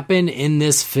hear happen in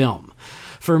this film?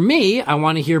 For me, I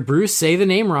want to hear Bruce say the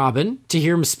name Robin, to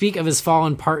hear him speak of his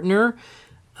fallen partner,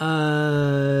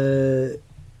 alluding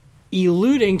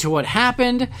to what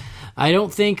happened. I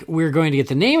don't think we're going to get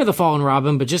the name of the fallen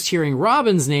Robin, but just hearing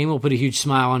Robin's name will put a huge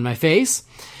smile on my face.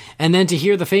 And then to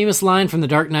hear the famous line from The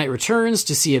Dark Knight Returns,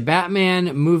 to see a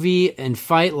Batman movie and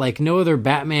fight like no other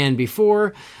Batman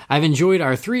before. I've enjoyed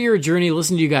our 3-year journey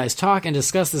listening to you guys talk and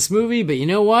discuss this movie, but you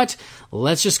know what?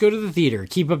 Let's just go to the theater.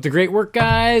 Keep up the great work,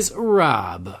 guys.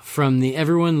 Rob from the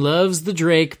Everyone Loves the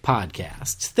Drake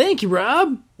podcast. Thank you,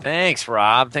 Rob. Thanks,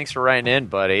 Rob. Thanks for writing in,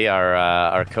 buddy,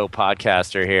 our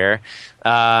co-podcaster here.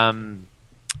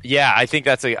 Yeah, I think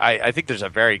I think there's a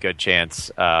very good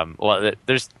chance.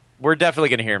 We're definitely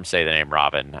going to hear him say the name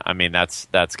Robin. I mean, that's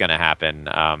going to happen.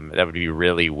 That would be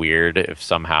really weird if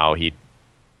somehow he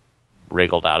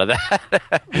wriggled out of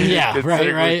that. Yeah,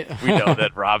 right. We know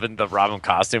that the Robin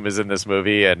costume is in this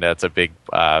movie, and that's a big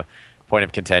point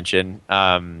of contention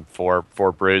for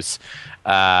Bruce.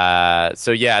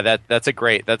 So yeah, that's a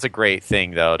great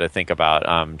thing though to think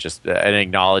about. Just an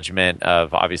acknowledgement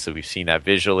of, obviously we've seen that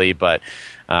visually, but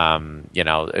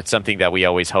it's something that we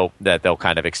always hope that they'll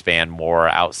kind of expand more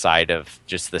outside of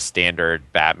just the standard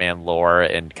Batman lore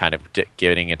and kind of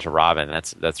getting into Robin.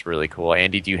 That's really cool.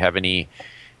 Andy, do you have any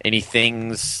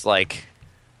things like?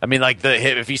 I mean, like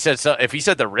if he said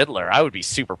the Riddler, I would be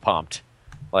super pumped.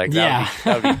 Like, Yeah.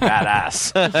 that would be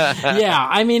badass. Yeah,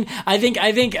 I mean, I think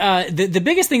the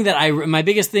biggest thing my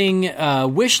biggest thing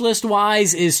wish list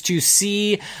wise is to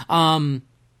see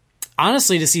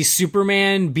honestly, to see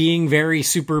Superman being very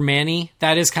Superman-y.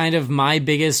 That is kind of my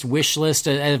biggest wish list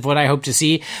of what I hope to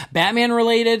see. Batman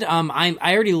related, I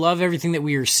already love everything that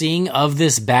we are seeing of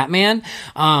this Batman.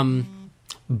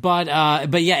 But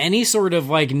yeah, any sort of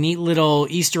like neat little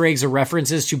Easter eggs or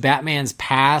references to Batman's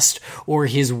past or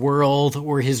his world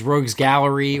or his rogues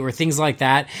gallery or things like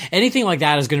that, anything like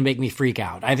that is going to make me freak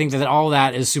out. I think that all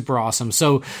that is super awesome.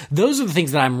 So those are the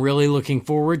things that I'm really looking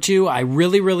forward to. I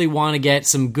really, really want to get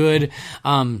some good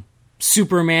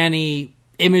Superman-y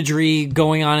imagery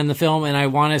going on in the film, and I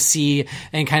want to see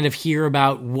and kind of hear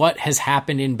about what has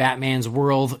happened in Batman's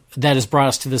world that has brought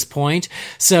us to this point.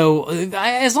 So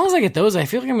as long as I get those, I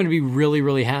feel like I'm going to be really,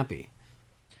 really happy.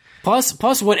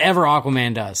 Plus whatever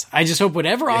Aquaman does. I just hope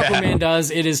whatever Aquaman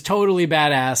does, it is totally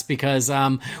badass, because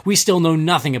we still know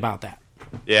nothing about that.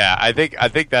 Yeah, I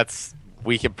think that's,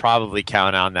 we can probably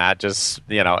count on that. Just,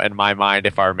 in my mind,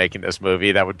 if I were making this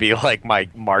movie, that would be like my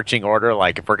marching order.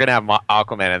 Like, if we're gonna have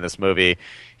Aquaman in this movie,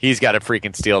 he's got to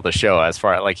freaking steal the show. As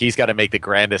far like, he's got to make the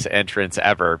grandest entrance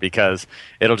ever, because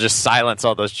it'll just silence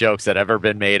all those jokes that ever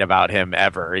been made about him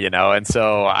ever. And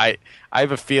so I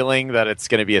have a feeling that it's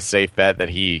going to be a safe bet that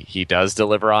he does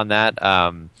deliver on that.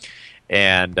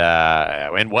 And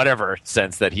in whatever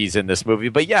sense that he's in this movie.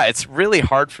 But yeah, it's really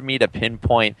hard for me to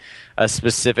pinpoint a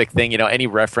specific thing. Any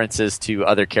references to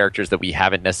other characters that we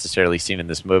haven't necessarily seen in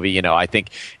this movie. I think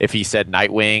if he said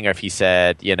Nightwing, or if he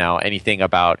said, anything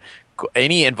about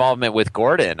any involvement with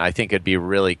Gordon, I think it'd be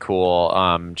really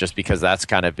cool, just because that's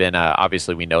kind of been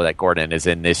obviously we know that Gordon is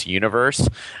in this universe,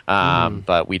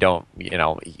 but we don't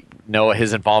know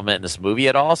his involvement in this movie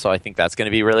at all, so I think that's going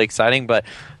to be really exciting. But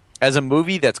as a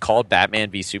movie that's called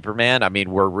Batman v Superman, I mean,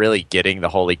 we're really getting the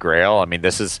Holy Grail. I mean,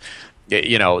 this is,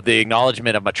 the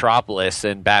acknowledgement of Metropolis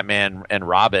and Batman and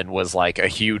Robin was like a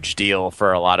huge deal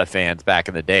for a lot of fans back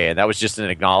in the day, and that was just an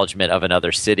acknowledgement of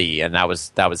another city, and that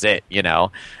was it.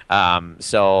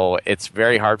 So it's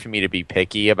very hard for me to be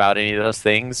picky about any of those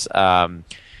things, and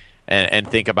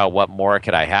think about what more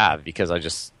could I have, because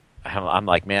I'm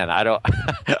like, man, I don't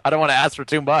want to ask for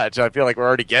too much. I feel like we're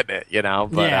already getting it,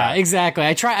 But, yeah, exactly.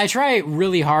 I try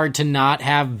really hard to not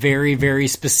have very, very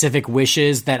specific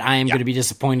wishes that I am going to be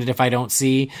disappointed if I don't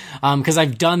see. Because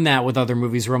I've done that with other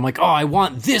movies where I'm like, oh, I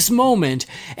want this moment,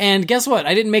 and guess what?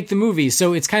 I didn't make the movie,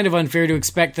 so it's kind of unfair to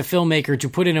expect the filmmaker to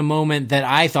put in a moment that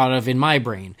I thought of in my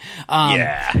brain.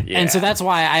 And so that's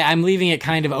why I'm leaving it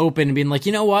kind of open and being like,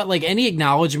 you know what? Like, any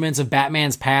acknowledgments of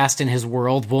Batman's past and his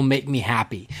world will make me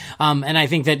happy. And I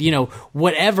think that,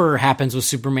 whatever happens with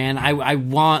Superman, I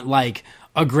want like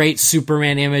a great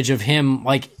Superman image of him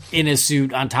like in his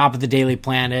suit on top of the Daily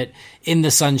Planet in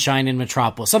the sunshine in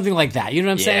Metropolis, something like that. You know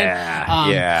what I'm saying?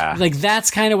 Yeah. Like,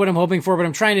 that's kind of what I'm hoping for, but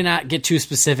I'm trying to not get too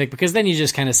specific, because then you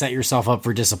just kind of set yourself up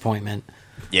for disappointment.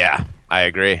 Yeah, I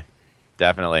agree.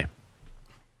 Definitely.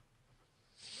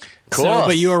 Cool. So,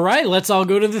 but you were right. Let's all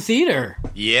go to the theater.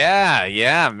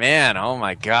 Yeah, man. Oh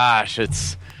my gosh.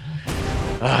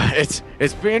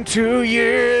 It's been 2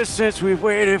 years since we've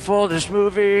waited for this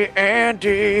movie,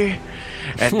 Andy,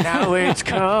 and now it's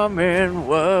coming.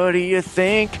 What do you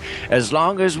think? As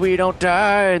long as we don't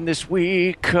die in this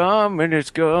week coming, it's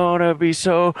gonna be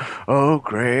so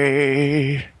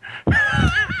great.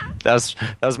 that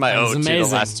was my ode to the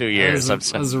last 2 years.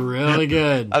 That was really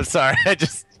good. I'm sorry.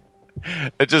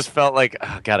 It just felt like,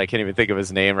 oh God, I can't even think of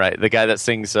his name right. The guy that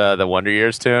sings the Wonder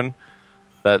Years tune.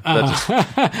 Joe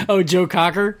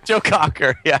Cocker? Joe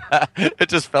Cocker, yeah. It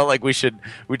just felt like we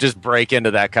just break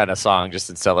into that kind of song just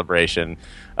in celebration.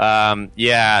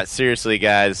 Yeah, seriously,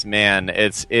 guys, man,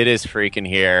 it is freaking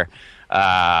here.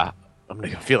 I'm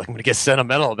gonna feel like I'm gonna get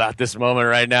sentimental about this moment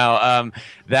right now.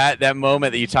 That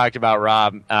moment that you talked about,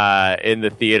 Rob, in the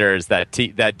theaters, that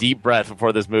deep breath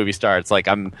before this movie starts. Like,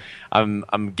 I'm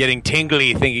getting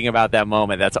tingly thinking about that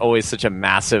moment. That's always such a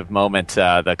massive moment.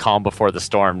 The calm before the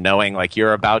storm, knowing like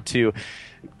you're about to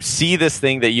see this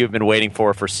thing that you've been waiting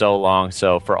for so long.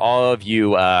 So for all of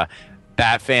you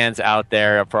Bat fans out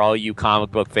there, for all you comic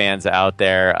book fans out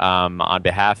there, on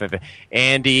behalf of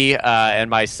Andy and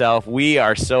myself, we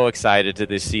are so excited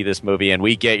to see this movie, and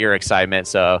we get your excitement.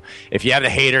 So if you have the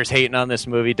haters hating on this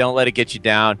movie, don't let it get you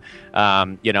down.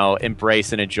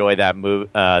 Embrace and enjoy that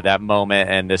that moment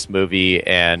and this movie,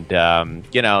 and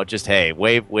just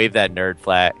wave that nerd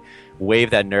flag.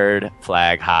 Wave that nerd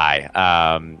flag high.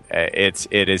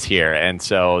 It is here. And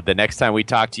so the next time we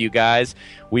talk to you guys,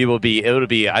 it'll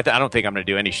be. I don't think I'm going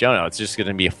to do any show notes. It's just going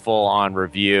to be a full on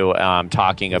review,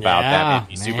 talking about Batman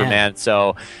v Superman.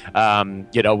 So,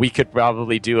 we could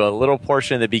probably do a little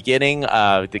portion in the beginning,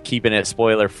 keeping it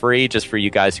spoiler free, just for you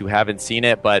guys who haven't seen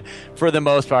it. But for the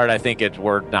most part, I think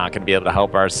we're not going to be able to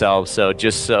help ourselves. So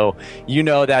just so you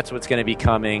know, that's what's going to be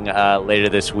coming later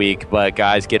this week. But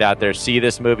guys, get out there, see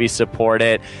this movie, support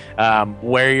it,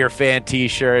 wear your fan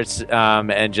T-shirts,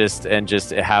 and just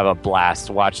have a blast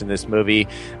watching this movie.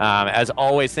 As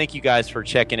always, thank you guys for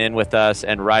checking in with us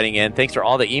and writing in. Thanks for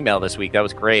all the email this week. That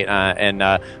was great. And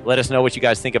let us know what you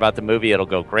guys think about the movie. It'll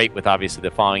go great with obviously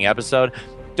the following episode.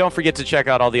 Don't forget to check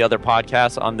out all the other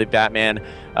podcasts on the Batman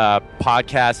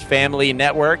Podcast Family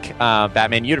Network,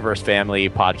 Batman Universe Family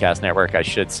Podcast Network, I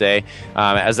should say,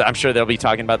 as I'm sure they'll be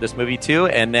talking about this movie too.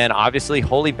 And then obviously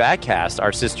Holy Batcast,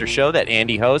 our sister show that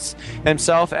Andy hosts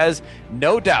himself, as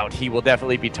no doubt he will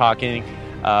definitely be talking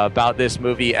about this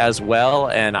movie as well.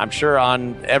 And I'm sure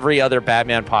on every other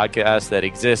Batman podcast that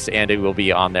exists, Andy will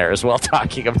be on there as well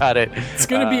talking about it. It's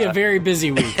going to be a very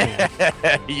busy week.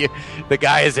 The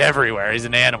guy is everywhere. He's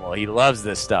an animal. He loves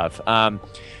this stuff.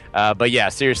 But yeah,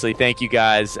 seriously, thank you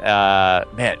guys.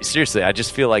 Man, seriously, I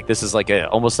just feel like this is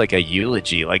almost like a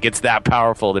eulogy. Like, it's that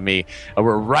powerful to me.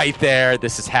 We're right there.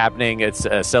 This is happening. It's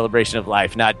a celebration of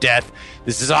life, not death.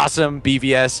 This is awesome.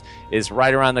 BVS is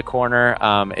right around the corner.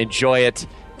 Enjoy it.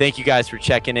 Thank you guys for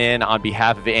checking in. On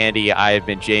behalf of Andy, I have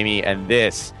been Jamie, and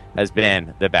this has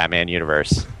been the Batman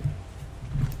Universe.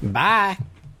 Bye.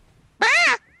 Bye.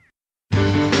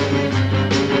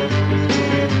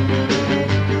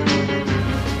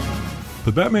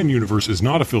 The Batman Universe is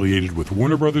not affiliated with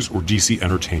Warner Brothers or DC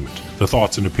Entertainment. The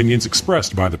thoughts and opinions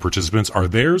expressed by the participants are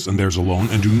theirs and theirs alone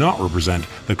and do not represent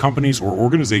the companies or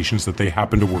organizations that they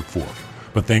happen to work for.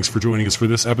 But thanks for joining us for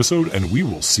this episode, and we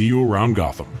will see you around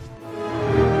Gotham.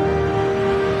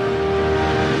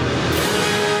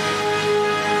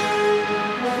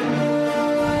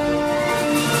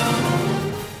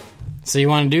 So you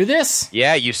want to do this?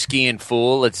 Yeah, you skiing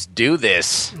fool. Let's do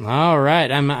this. All right.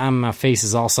 My face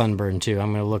is all sunburned, too.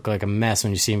 I'm going to look like a mess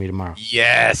when you see me tomorrow.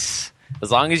 Yes.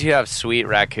 As long as you have sweet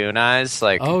raccoon eyes.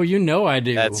 Oh, you know I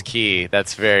do. That's key.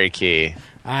 That's very key.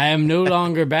 I am no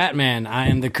longer Batman. I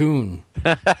am the Coon.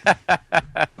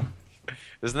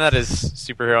 Isn't that his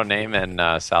superhero name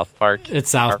in South Park?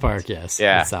 It's South Park, yes.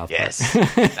 Yeah. It's South yes.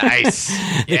 Park. Nice.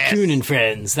 The Coon and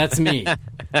Friends. That's me.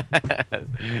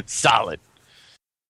 Solid.